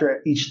inventory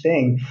after each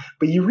thing,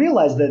 but you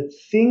realize that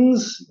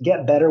things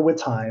get better with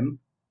time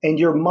and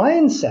your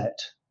mindset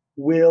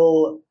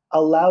will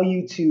allow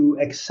you to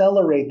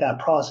accelerate that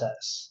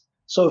process.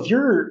 So if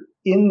you're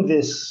in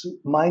this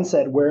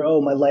mindset where, oh,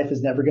 my life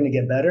is never going to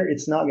get better,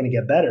 it's not going to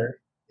get better.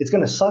 It's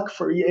going to suck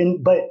for you.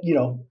 But,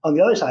 on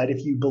the other side,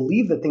 if you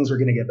believe that things are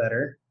going to get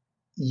better,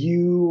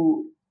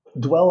 you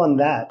dwell on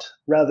that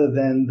rather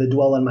than the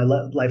dwell on my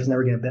life is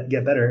never going to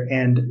get better.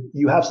 And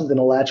you have something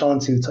to latch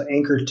onto, to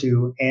anchor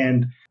to.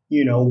 And,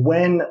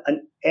 when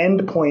an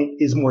end point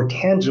is more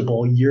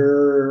tangible,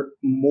 you're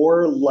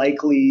more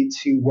likely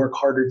to work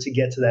harder to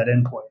get to that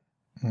end point.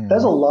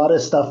 There's a lot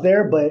of stuff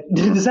there, but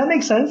does that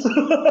make sense?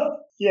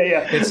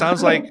 Yeah. It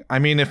sounds like, I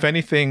mean, if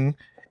anything,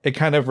 it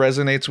kind of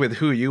resonates with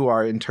who you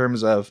are in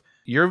terms of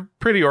you're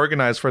pretty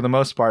organized for the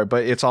most part,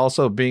 but it's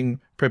also being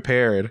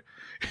prepared.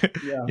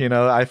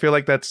 Yeah. I feel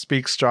like that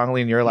speaks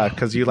strongly in your life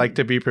because you like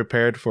to be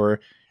prepared for,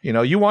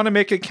 you want to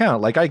make it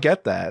count. Like I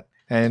get that.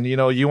 And,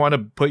 you want to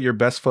put your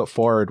best foot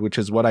forward, which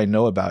is what I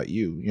know about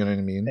you. You know what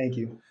I mean? Thank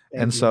you.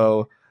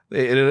 So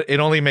it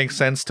only makes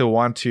sense to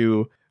want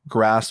to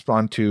grasp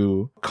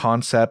onto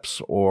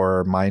concepts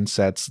or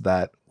mindsets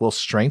that will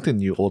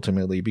strengthen you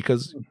ultimately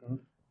because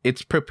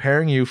it's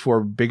preparing you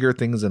for bigger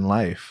things in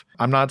life.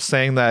 I'm not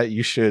saying that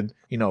you should,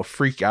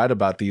 freak out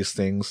about these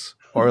things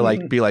or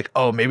like be like,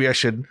 oh, maybe I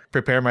should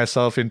prepare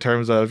myself in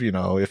terms of,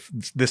 if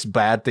this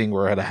bad thing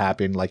were to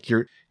happen. Like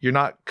you're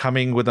not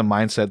coming with a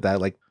mindset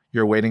that like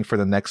you're waiting for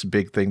the next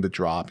big thing to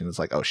drop and it's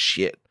like, oh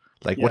shit,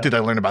 like what did I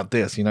learn about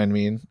this? You know what I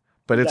mean?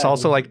 But it's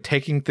also like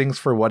taking things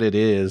for what it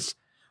is,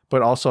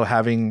 but also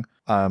having,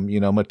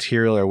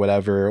 material or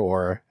whatever,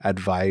 or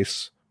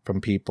advice from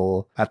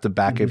people at the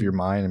back of your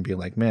mind and be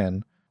like,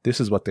 man, this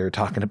is what they're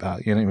talking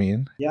about. You know what I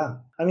mean? Yeah.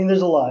 I mean,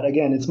 there's a lot.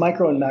 Again, it's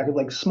micro and macro,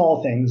 like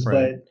small things,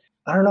 right.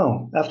 But I don't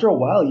know. After a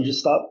while, you just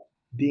stop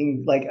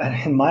being like,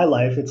 in my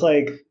life, it's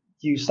like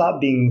you stop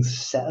being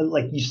sad.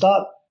 Like you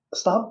stop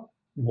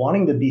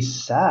wanting to be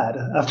sad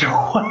after a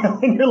while.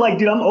 And you're like,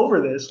 dude, I'm over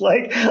this.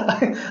 Like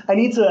I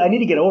need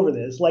to get over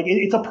this. Like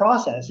it's a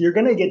process. You're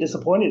going to get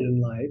disappointed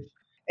in life.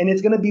 And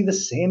it's going to be the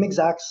same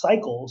exact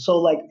cycle. So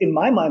like in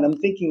my mind, I'm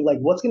thinking like,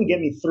 what's going to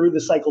get me through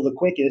the cycle the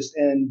quickest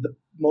and the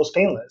most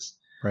painless?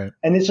 Right.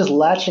 And it's just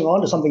latching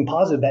on to something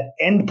positive, that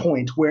end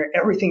point where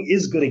everything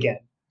is good again,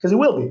 because it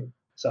will be.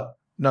 So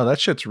no, that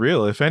shit's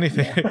real. If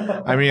anything,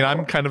 I mean,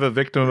 I'm kind of a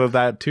victim of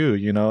that too.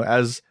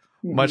 As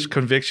much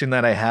conviction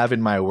that I have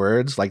in my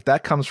words, like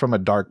that comes from a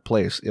dark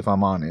place, if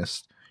I'm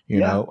honest. You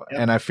know,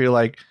 and I feel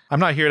like I'm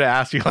not here to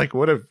ask you like,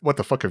 what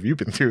the fuck have you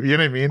been through? You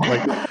know what I mean?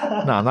 Like,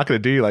 no, I'm not going to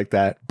do you like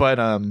that. But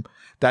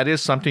that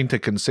is something to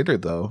consider,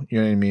 though. You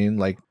know what I mean?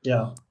 Like,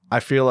 I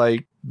feel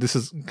like this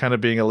is kind of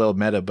being a little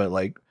meta, but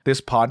like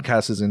this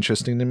podcast is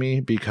interesting to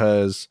me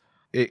because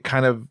it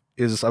kind of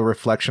is a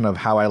reflection of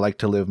how I like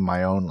to live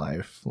my own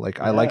life. Like,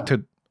 I like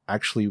to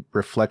actually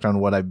reflect on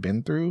what I've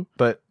been through,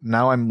 but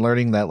now I'm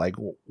learning that like,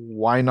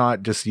 why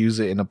not just use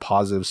it in a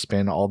positive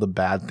spin, all the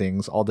bad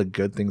things, all the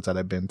good things that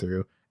I've been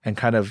through, and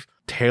kind of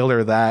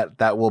tailor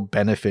that will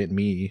benefit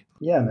me.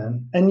 Yeah,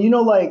 man. And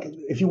like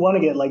if you want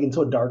to get like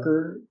into a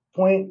darker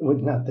point,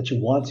 not that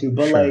you want to,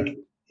 but like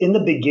in the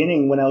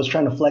beginning when I was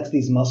trying to flex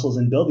these muscles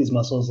and build these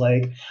muscles,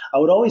 like I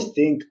would always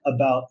think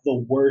about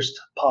the worst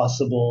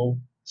possible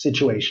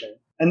situation.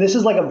 And this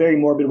is like a very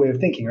morbid way of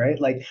thinking, right?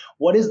 Like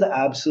what is the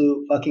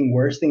absolute fucking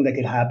worst thing that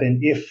could happen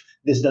if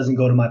this doesn't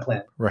go to my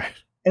plan? Right.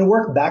 And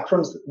work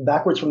backwards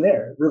from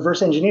there,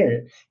 reverse engineer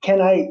it.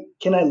 Can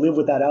I live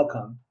with that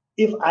outcome?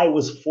 If I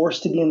was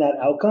forced to be in that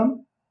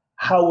outcome,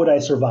 how would I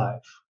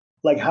survive?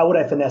 Like, how would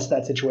I finesse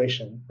that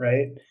situation?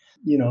 Right.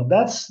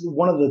 That's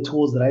one of the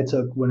tools that I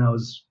took when I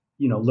was,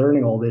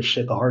 learning all this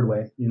shit the hard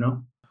way,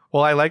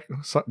 Well, I like,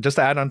 just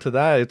to add on to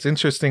that, it's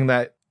interesting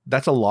that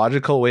that's a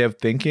logical way of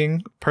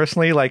thinking.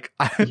 Personally, like,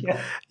 I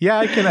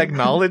can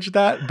acknowledge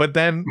that. But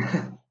then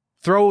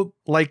throw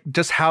like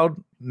just how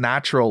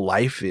natural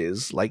life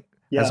is. Like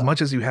as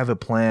much as you have a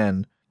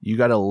plan, you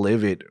got to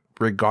live it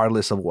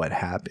regardless of what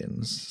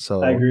happens.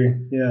 So I agree.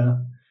 Yeah,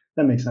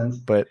 that makes sense.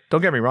 But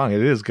don't get me wrong,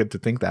 it is good to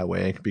think that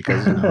way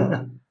because, you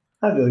know.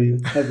 I feel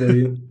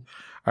you.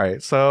 All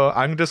right. So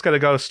I'm just going to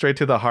go straight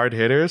to the hard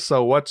hitters.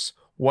 So what's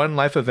one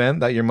life event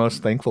that you're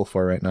most thankful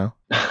for right now?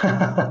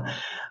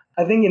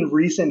 I think in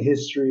recent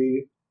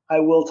history, I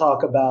will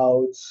talk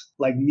about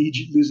like me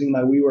losing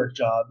my WeWork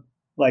job.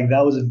 Like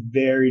that was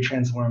very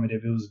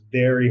transformative. It was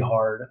very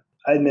hard.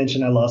 I had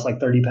mentioned I lost like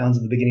 30 pounds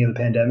at the beginning of the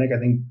pandemic. I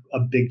think a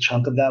big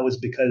chunk of that was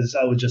because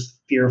I was just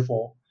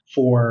fearful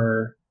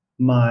for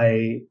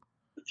my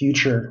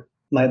future,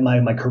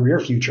 my career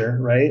future,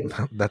 right?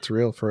 That's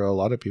real for a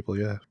lot of people,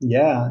 yeah.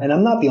 Yeah, and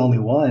I'm not the only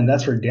one.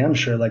 That's for damn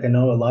sure. Like I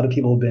know a lot of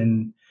people have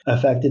been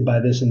affected by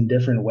this in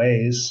different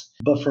ways.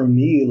 But for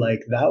me,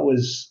 like that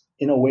was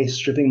in a way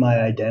stripping my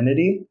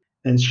identity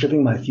and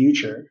stripping my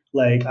future.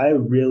 Like I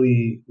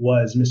really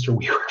was Mr.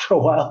 WeWork for a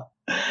while.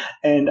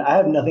 And I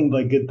have nothing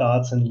but good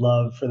thoughts and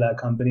love for that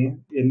company.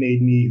 It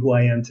made me who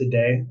I am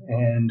today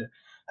and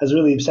has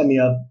really set me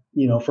up,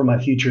 you know, for my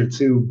future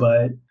too.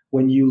 But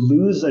when you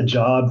lose a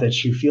job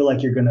that you feel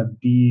like you're going to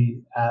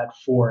be at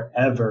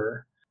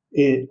forever,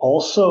 it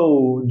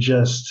also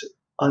just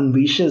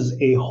unleashes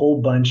a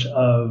whole bunch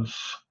of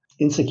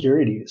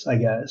insecurities, I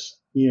guess.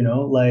 You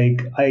know,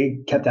 like I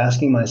kept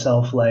asking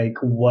myself, like,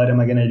 what am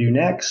I going to do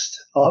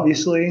next?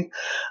 Obviously,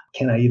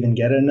 can I even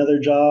get another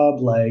job?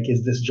 Like,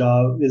 is this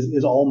job,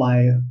 is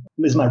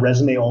my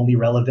resume only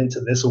relevant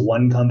to this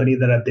one company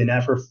that I've been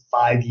at for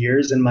 5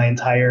 years in my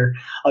entire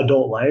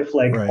adult life?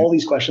 Like all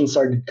these questions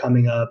started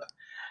coming up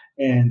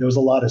and there was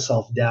a lot of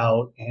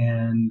self-doubt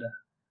and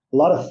a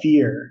lot of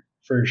fear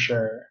for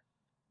sure.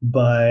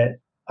 But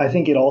I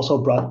think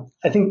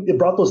it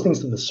brought those things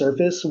to the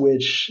surface,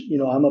 which, you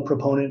know, I'm a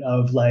proponent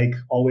of like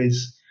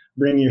always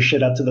bring your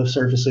shit up to the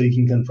surface so you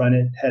can confront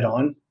it head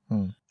on.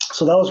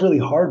 So that was really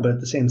hard. But at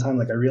the same time,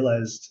 like I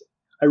realized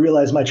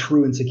my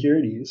true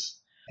insecurities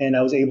and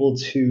I was able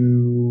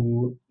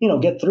to, you know,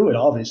 get through it.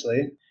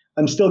 Obviously,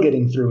 I'm still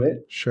getting through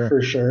it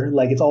for sure.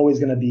 Like it's always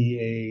going to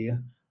be a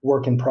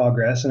work in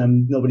progress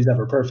and nobody's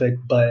ever perfect.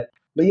 But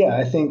yeah,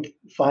 I think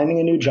finding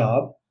a new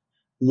job,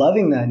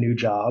 loving that new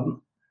job,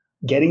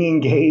 getting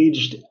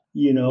engaged,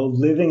 you know,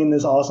 living in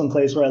this awesome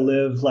place where I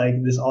live, like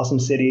this awesome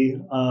city,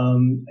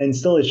 and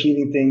still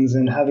achieving things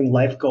and having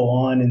life go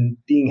on and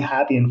being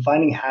happy and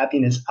finding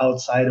happiness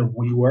outside of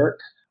WeWork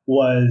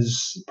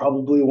was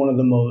probably one of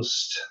the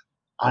most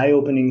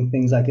eye-opening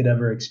things I could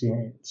ever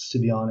experience, to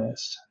be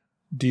honest.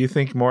 Do you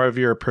think more of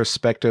your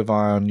perspective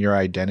on your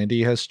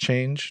identity has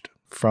changed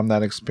from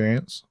that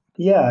experience?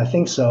 Yeah, I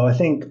think so. I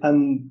think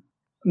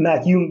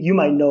Mac, you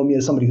might know me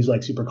as somebody who's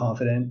like super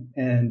confident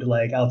and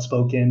like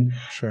outspoken.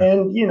 Sure.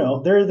 And, you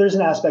know, there's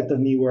an aspect of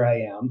me where I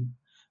am.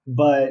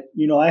 But,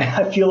 you know,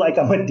 I feel like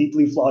I'm a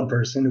deeply flawed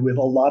person with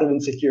a lot of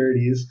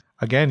insecurities.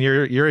 Again,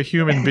 you're a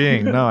human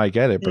being. No, I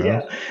get it, bro.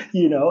 Yeah,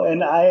 you know,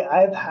 and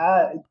I've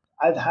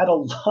had a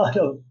lot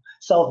of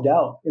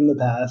self-doubt in the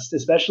past,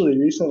 especially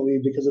recently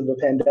because of the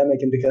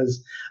pandemic and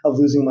because of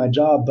losing my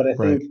job. But I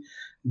think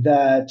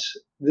that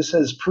this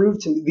has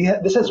proved to me,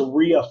 this has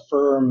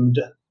reaffirmed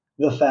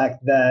the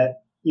fact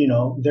that, you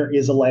know, there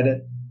is a light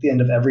at the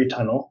end of every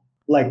tunnel,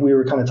 like we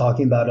were kind of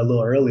talking about a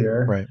little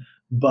earlier. Right.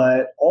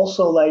 But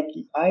also, like,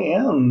 I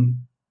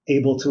am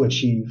able to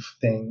achieve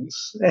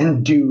things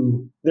and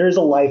there's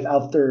a life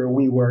after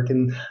WeWork,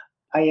 and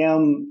I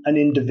am an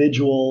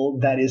individual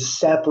that is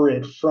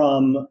separate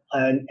from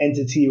an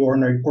entity or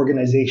an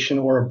organization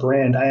or a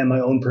brand. I am my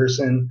own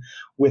person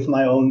with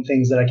my own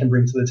things that I can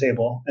bring to the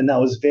table. And that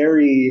was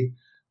very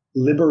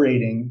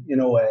liberating in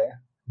a way.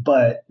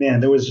 But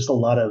man, there was just a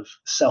lot of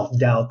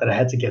self-doubt that I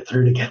had to get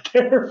through to get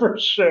there for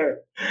sure.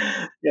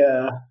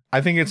 Yeah.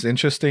 I think it's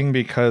interesting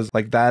because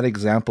like that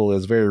example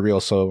is very real.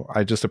 So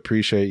I just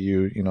appreciate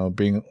you, you know,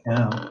 being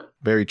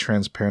very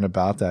transparent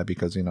about that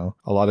because, you know,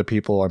 a lot of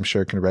people I'm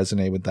sure can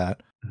resonate with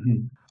that.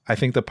 Mm-hmm. I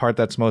think the part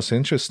that's most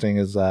interesting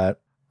is that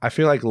I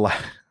feel like,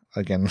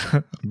 again,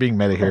 being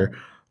meta here,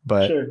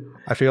 but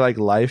I feel like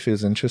life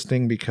is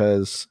interesting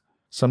because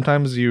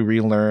sometimes you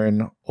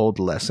relearn old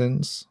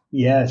lessons.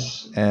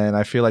 Yes. And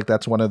I feel like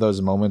that's one of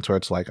those moments where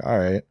it's like, all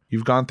right,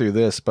 you've gone through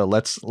this, but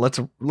let's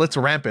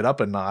ramp it up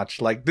a notch.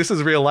 Like this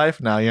is real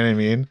life now, you know what I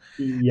mean?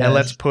 Yes. And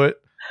let's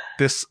put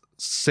this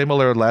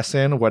similar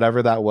lesson,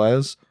 whatever that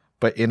was,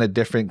 but in a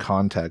different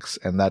context.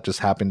 And that just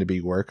happened to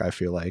be work, I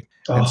feel like.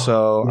 And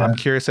so I'm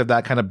curious if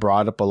that kind of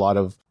brought up a lot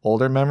of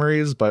older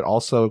memories, but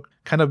also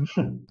kind of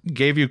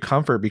gave you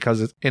comfort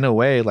because it's, in a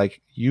way,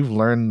 like you've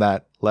learned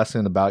that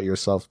lesson about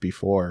yourself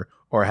before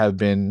or have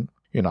been,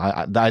 you know,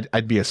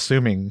 I'd be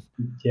assuming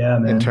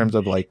in terms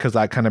of like, because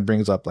that kind of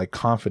brings up like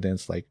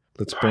confidence, like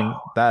let's bring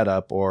that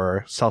up,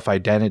 or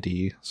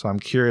self-identity. So I'm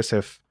curious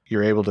if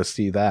you're able to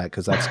see that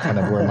because that's kind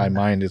of where my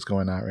mind is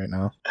going at right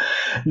now.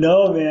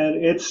 No, man,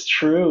 it's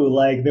true.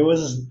 Like there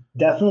was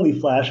definitely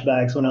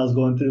flashbacks when I was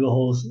going through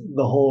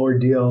the whole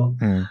ordeal,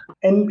 Hmm.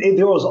 and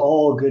there was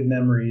all good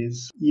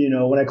memories.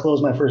 When I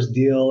closed my first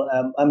deal,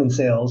 I'm in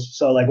sales,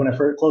 so like when I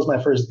closed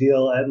my first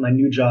deal at my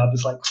new job,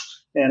 it's like,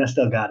 man, I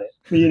still got it.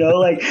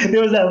 Like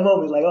there was that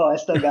moment, like, oh, I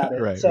still got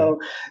it. Right, right. So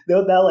that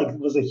like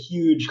was a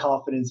huge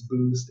confidence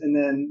boost. And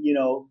then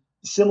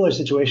similar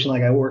situation,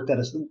 like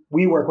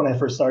WeWork when I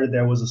first started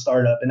there was a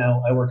startup, and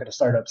now I work at a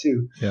startup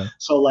too. Yeah.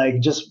 So like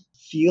just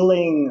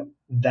feeling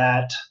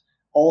that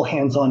all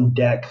hands on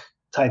deck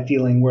type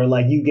feeling where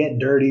like you get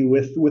dirty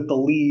with the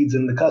leads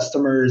and the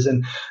customers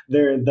and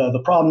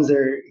the problems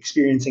they're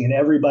experiencing, and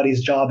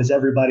everybody's job is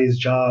everybody's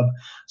job.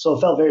 So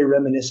it felt very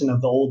reminiscent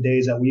of the old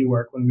days at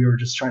WeWork when we were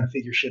just trying to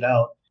figure shit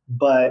out.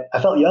 But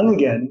I felt young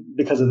again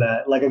because of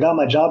that. Like I got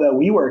my job at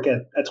WeWork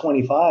at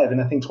 25, and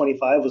I think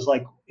 25 was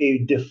like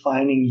a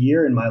defining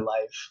year in my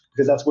life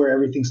because that's where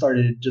everything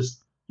started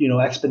just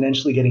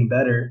exponentially getting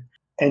better.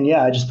 And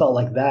yeah, I just felt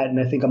like that, and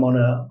I think I'm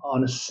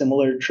on a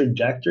similar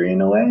trajectory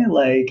in a way.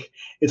 Like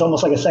it's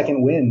almost like a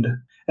second wind,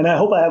 and I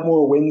hope I have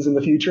more wins in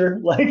the future.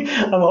 Like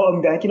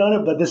I'm banking on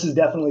it, but this is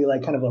definitely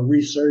like kind of a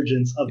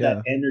resurgence of Yeah.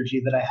 that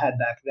energy that I had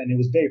back then. It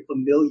was very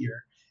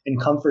familiar and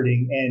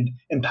comforting and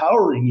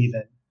empowering,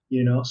 even.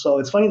 So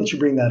it's funny that you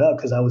bring that up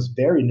because I was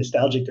very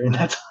nostalgic during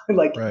that time.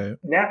 Like Right.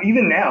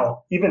 even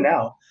now,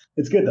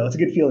 it's good though. It's a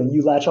good feeling.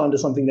 You latch on to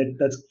something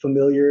that's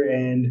familiar,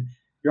 and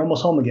you're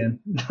almost home again.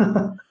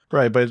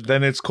 Right, but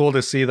then it's cool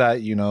to see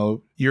that, you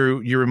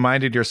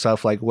reminded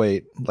yourself like,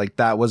 wait, like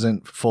that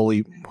wasn't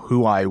fully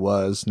who I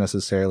was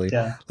necessarily.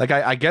 Yeah. Like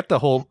I get the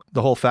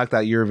whole fact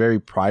that you're very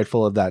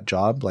prideful of that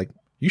job. Like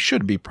you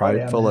should be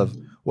prideful of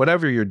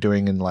whatever you're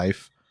doing in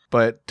life.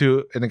 But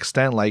to an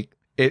extent, like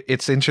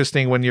it's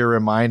interesting when you're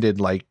reminded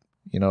like,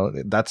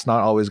 that's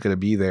not always going to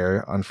be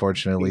there,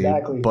 unfortunately.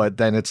 Exactly. But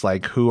then it's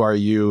like, who are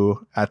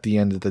you at the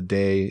end of the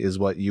day is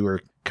what you were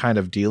kind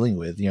of dealing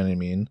with. You know what I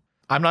mean?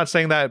 I'm not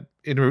saying that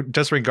in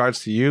just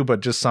regards to you,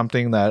 but just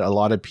something that a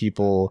lot of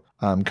people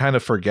kind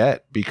of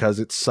forget because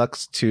it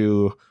sucks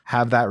to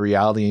have that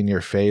reality in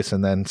your face.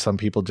 And then some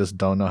people just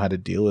don't know how to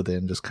deal with it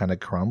and just kind of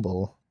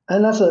crumble.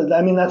 And that's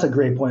a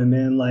great point,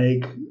 man.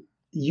 Like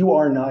you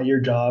are not your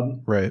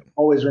job. Right.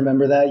 Always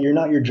remember that. You're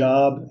not your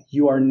job.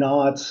 You're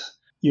not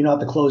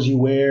the clothes you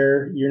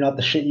wear. You're not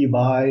the shit you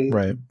buy.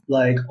 Right.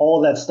 Like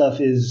all that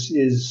stuff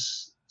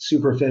is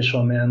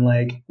superficial, man.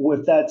 Like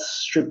if that's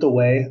stripped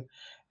away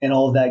and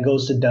all of that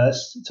goes to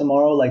dust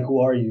tomorrow, like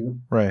who are you?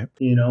 Right.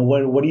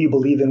 What do you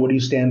believe in? What do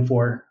you stand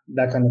for?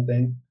 That kind of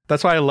thing.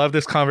 That's why I love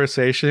this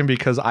conversation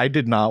because I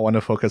did not want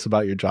to focus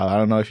about your job. I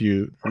don't know if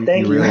you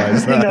Thank you.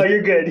 realize that. No,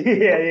 you're good.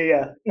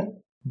 Yeah.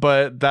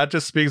 But that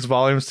just speaks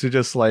volumes to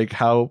just like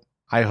how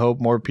I hope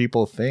more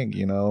people think,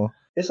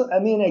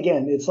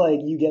 Again, it's like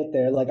you get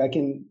there. Like I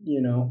can,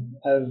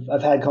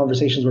 I've had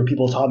conversations where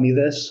people taught me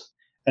this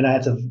and I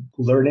had to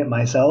learn it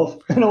myself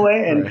in a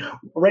way. And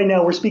right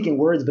now we're speaking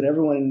words, but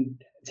everyone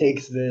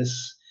takes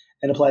this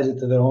and applies it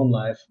to their own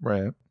life.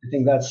 Right. I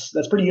think that's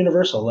pretty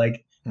universal.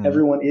 Like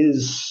everyone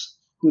is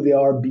who they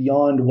are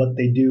beyond what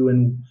they do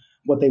and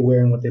what they wear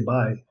and what they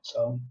buy.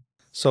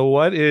 So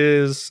what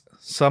is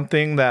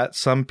something that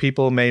some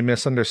people may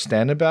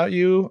misunderstand about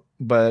you,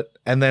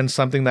 and then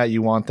something that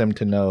you want them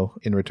to know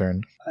in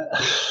return?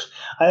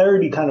 I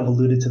already kind of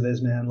alluded to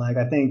this, man. Like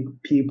I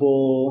think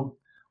people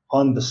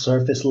on the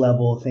surface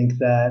level think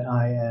that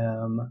I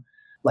am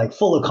like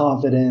full of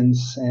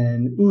confidence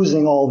and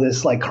oozing all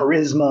this like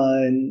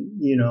charisma and,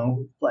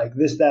 like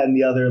this, that, and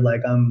the other.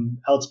 Like I'm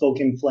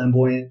outspoken,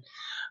 flamboyant,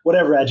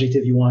 whatever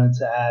adjective you wanted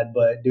to add.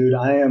 But dude,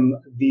 I am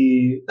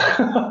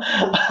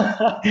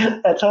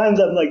at times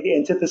I'm like the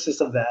antithesis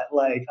of that.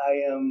 Like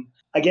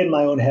I get in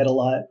my own head a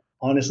lot,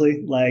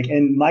 honestly. Like,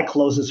 and my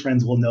closest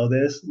friends will know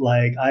this.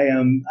 Like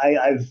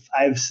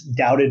I've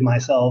doubted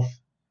myself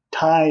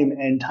time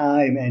and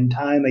time and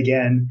time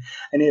again.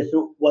 And if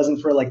it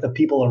wasn't for like the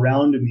people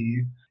around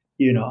me,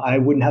 I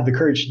wouldn't have the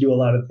courage to do a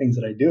lot of things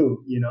that I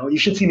do. You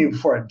should see me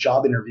before a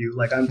job interview.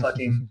 Like I'm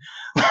fucking,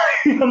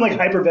 I'm like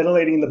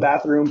hyperventilating in the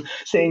bathroom,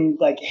 saying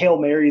like Hail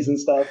Marys and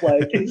stuff.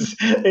 Like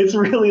it's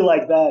really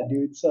like that,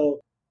 dude. So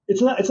it's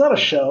not a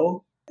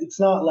show. It's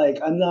not like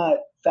I'm not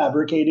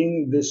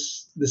fabricating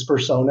this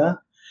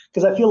persona,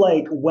 because I feel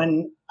like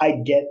when I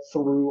get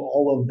through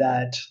all of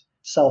that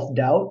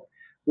self-doubt,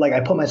 like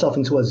I put myself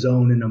into a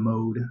zone and a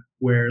mode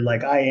where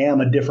like I am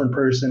a different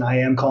person. I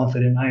am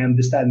confident. I am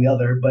this, that, and the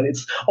other, but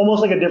it's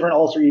almost like a different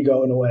alter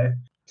ego in a way.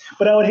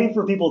 But I would hate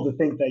for people to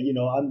think that,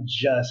 I'm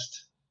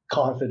just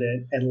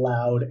confident and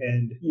loud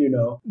and,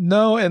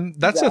 No, and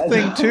that's the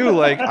thing too.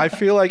 Like I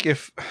feel like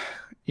if,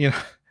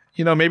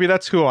 maybe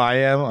that's who I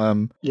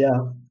am.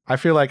 Yeah. I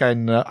feel like I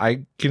know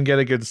I can get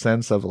a good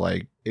sense of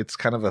like, it's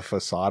kind of a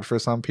facade for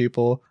some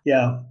people.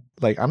 Yeah.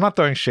 Like, I'm not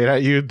throwing shade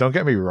at you. Don't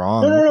get me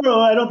wrong. No.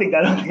 I don't think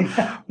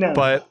that. No.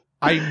 But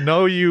I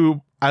know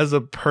you as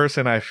a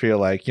person, I feel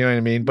like, you know what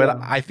I mean? But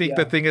yeah. I think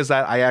the thing is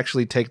that I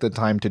actually take the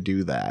time to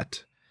do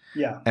that.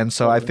 Yeah. And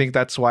so I think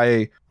that's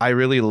why I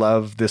really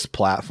love this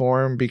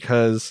platform,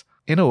 because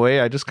in a way,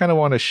 I just kind of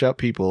want to shut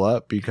people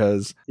up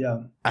because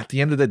Yeah, at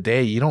the end of the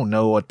day, you don't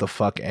know what the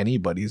fuck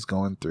anybody's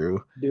going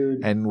through.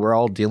 dude. And we're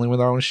all dealing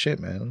with our own shit,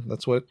 man.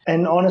 That's what.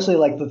 And honestly,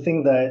 like the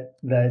thing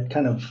that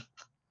kind of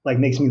like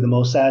makes me the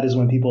most sad is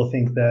when people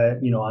think that,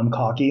 you know, I'm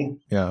cocky.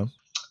 Yeah.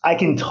 I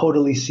can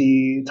totally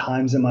see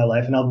times in my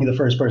life, and I'll be the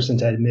first person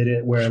to admit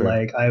it, where Sure.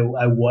 like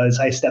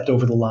I stepped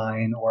over the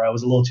line, or I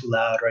was a little too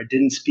loud, or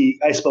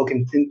I spoke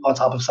on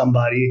top of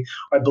somebody,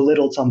 or I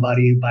belittled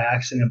somebody by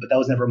accident, but that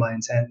was never my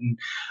intent. And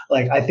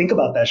like, I think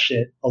about that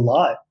shit a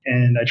lot,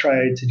 and I try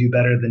to do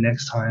better the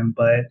next time,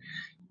 but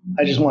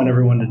I just want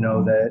everyone to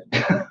know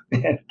that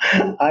man,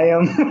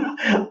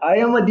 I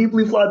am a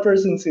deeply flawed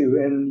person too,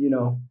 and you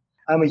know,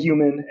 I'm a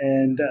human,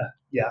 and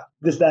yeah,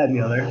 this, that, and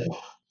the other.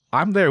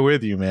 I'm there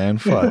with you, man.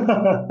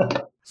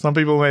 Fuck. Some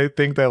people may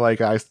think that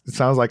like it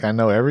sounds like I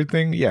know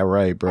everything. Yeah,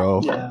 right, bro.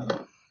 Yeah,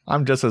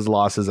 I'm just as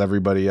lost as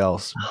everybody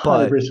else.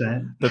 But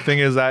 100%. the thing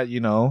is that, you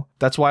know,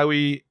 that's why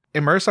we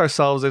immerse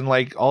ourselves in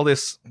like all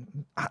this,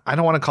 I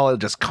don't want to call it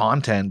just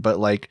content, but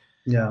like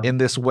Yeah, in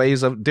this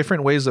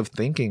different ways of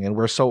thinking. And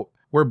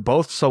we're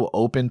both so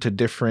open to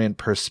different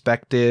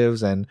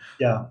perspectives. And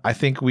yeah, I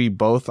think we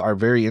both are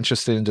very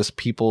interested in just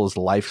people's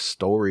life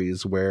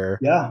stories, where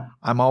yeah.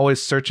 I'm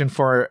always searching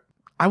for,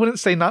 I wouldn't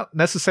say not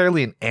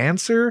necessarily an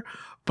answer,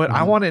 but I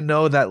Mhm. want to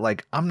know that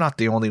like I'm not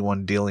the only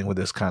one dealing with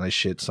this kind of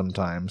shit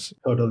sometimes.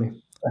 Totally.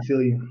 I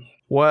feel you.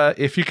 What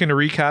if you can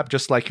recap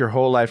just like your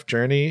whole life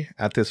journey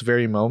at this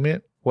very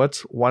moment?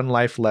 What's one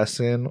life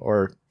lesson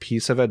or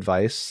piece of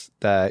advice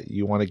that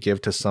you want to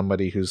give to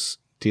somebody who's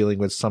dealing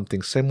with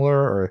something similar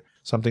or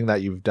something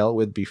that you've dealt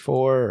with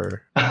before?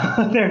 Or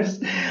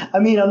I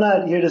mean, I'm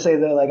not here to say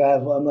that like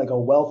I'm like a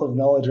wealth of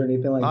knowledge or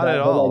anything like Not that.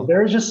 at But all. like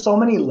there's just so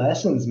many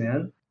lessons,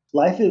 man.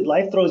 Life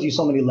throws you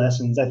so many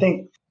lessons. I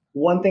think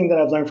one thing that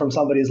I've learned from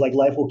somebody is like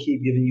life will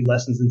keep giving you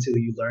lessons until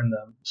you learn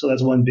them. So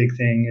that's one big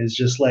thing, is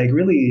just like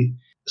really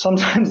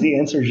sometimes the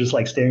answer is just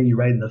like staring you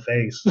right in the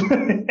face.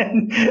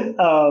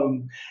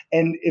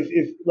 And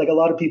if like a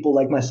lot of people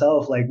like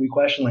myself, like we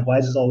question like, why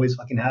is this always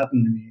fucking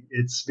happening to me?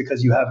 It's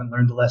because you haven't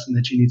learned the lesson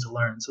that you need to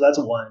learn. So that's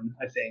one,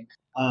 I think.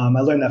 I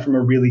learned that from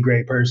a really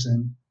great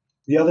person.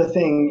 The other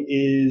thing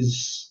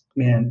is,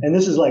 man, and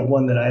this is like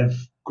one that I've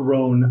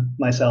grown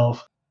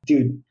myself.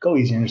 Dude, go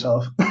easy on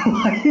yourself.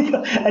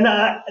 And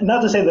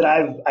not to say that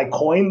I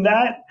coined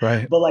that,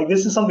 right. but like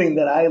this is something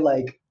that I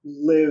like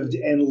lived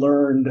and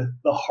learned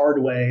the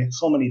hard way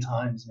so many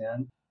times,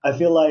 man. I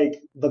feel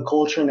like the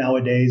culture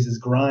nowadays is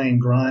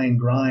grind,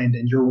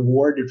 and you're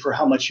rewarded for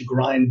how much you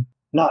grind,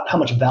 not how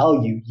much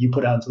value you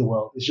put out into the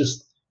world. It's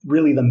just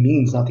really the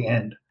means, not the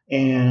end.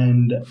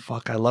 And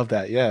Fuck, I love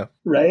that. Yeah.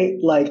 right,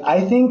 like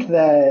I think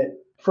that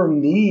for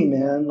me,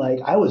 man, like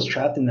I was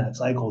trapped in that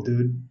cycle,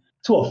 dude.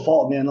 To a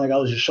fault, man. Like I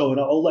was just showing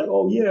up, oh, like,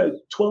 oh yeah,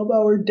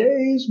 12-hour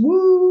days,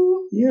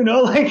 woo, you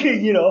know, like,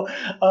 you know,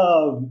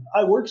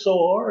 I work so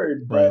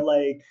hard, but Right.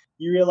 like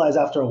you realize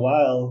after a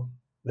while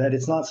that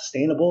it's not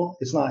sustainable,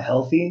 it's not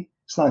healthy,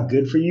 it's not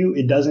good for you,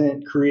 it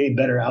doesn't create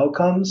better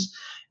outcomes,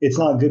 it's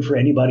not good for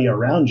anybody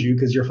around you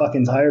because you're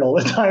fucking tired all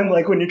the time,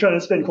 like when you're trying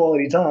to spend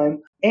quality time.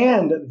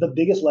 And the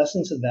biggest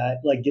lesson to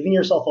that, like giving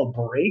yourself a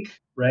break,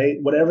 right?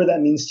 Whatever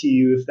that means to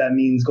you, if that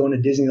means going to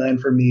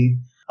Disneyland for me,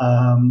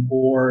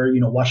 or,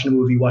 you know, watching a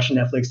movie, watching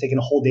Netflix, taking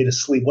a whole day to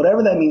sleep,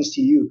 whatever that means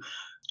to you,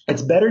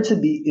 it's better to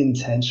be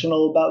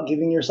intentional about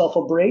giving yourself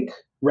a break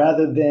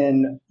rather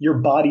than your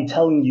body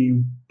telling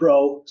you,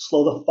 bro,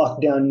 slow the fuck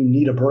down, you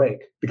need a break,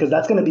 because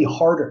that's going to be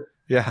harder.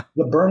 Yeah.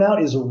 The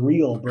burnout is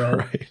real, bro.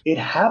 Right. It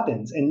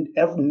happens, and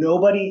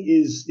nobody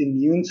is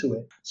immune to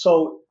it.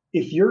 So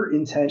if you're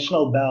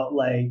intentional about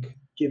like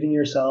giving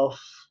yourself,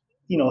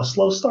 you know, a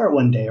slow start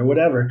one day or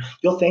whatever,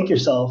 you'll thank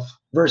yourself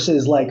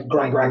versus like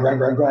grind,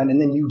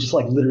 and then you just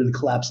like literally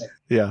collapsing.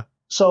 Yeah.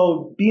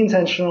 So be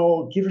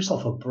intentional, give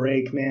yourself a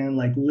break, man,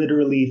 like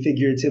literally,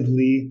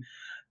 figuratively,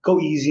 go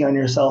easy on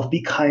yourself,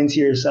 be kind to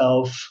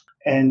yourself.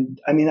 And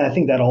I mean, I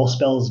think that all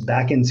spells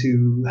back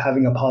into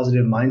having a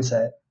positive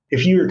mindset.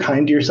 If you're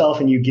kind to yourself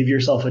and you give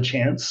yourself a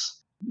chance,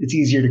 it's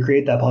easier to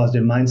create that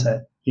positive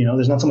mindset. You know,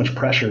 there's not so much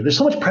pressure. There's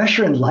so much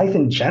pressure in life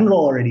in general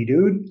already,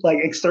 dude. Like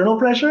external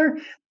pressure.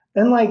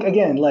 And like,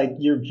 again, like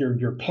your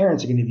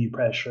parents are going to give you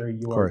pressure,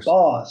 your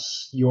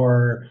boss, you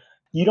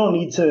don't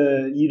need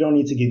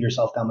to give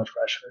yourself that much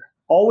pressure.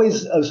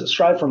 Always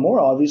strive for more,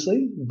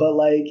 obviously. But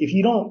like, if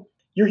you don't,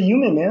 you're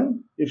human,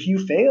 man. If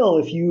you fail,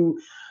 if you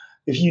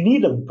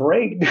need a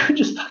break, dude,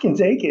 just fucking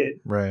take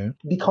it. Right.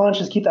 Be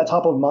conscious, keep that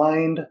top of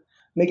mind,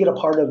 make it a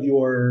part of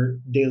your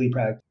daily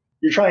practice.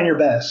 You're trying your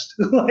best,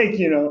 like,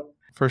 you know.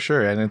 For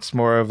sure. And it's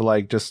more of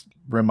like just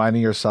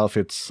reminding yourself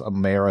it's a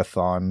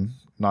marathon,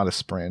 not a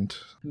sprint.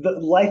 The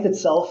life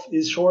itself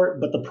is short,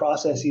 but the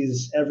process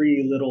is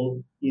every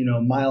little, you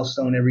know,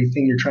 milestone,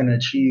 everything you're trying to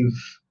achieve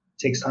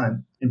takes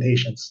time and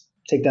patience.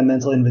 Take that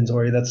mental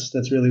inventory.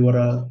 That's really what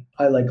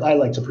I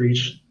like to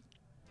preach.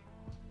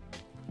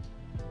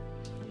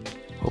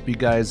 Hope you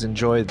guys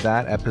enjoyed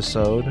that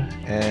episode,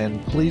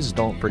 and please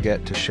don't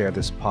forget to share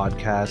this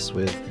podcast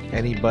with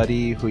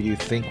anybody who you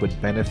think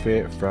would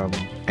benefit from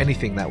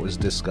anything that was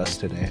discussed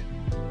today.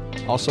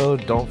 Also,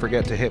 don't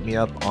forget to hit me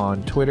up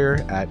on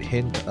Twitter at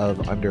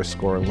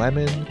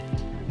hint_of_lemon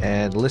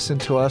and listen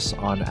to us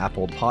on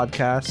Apple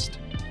Podcast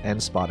and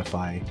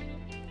Spotify.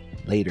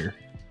 Later.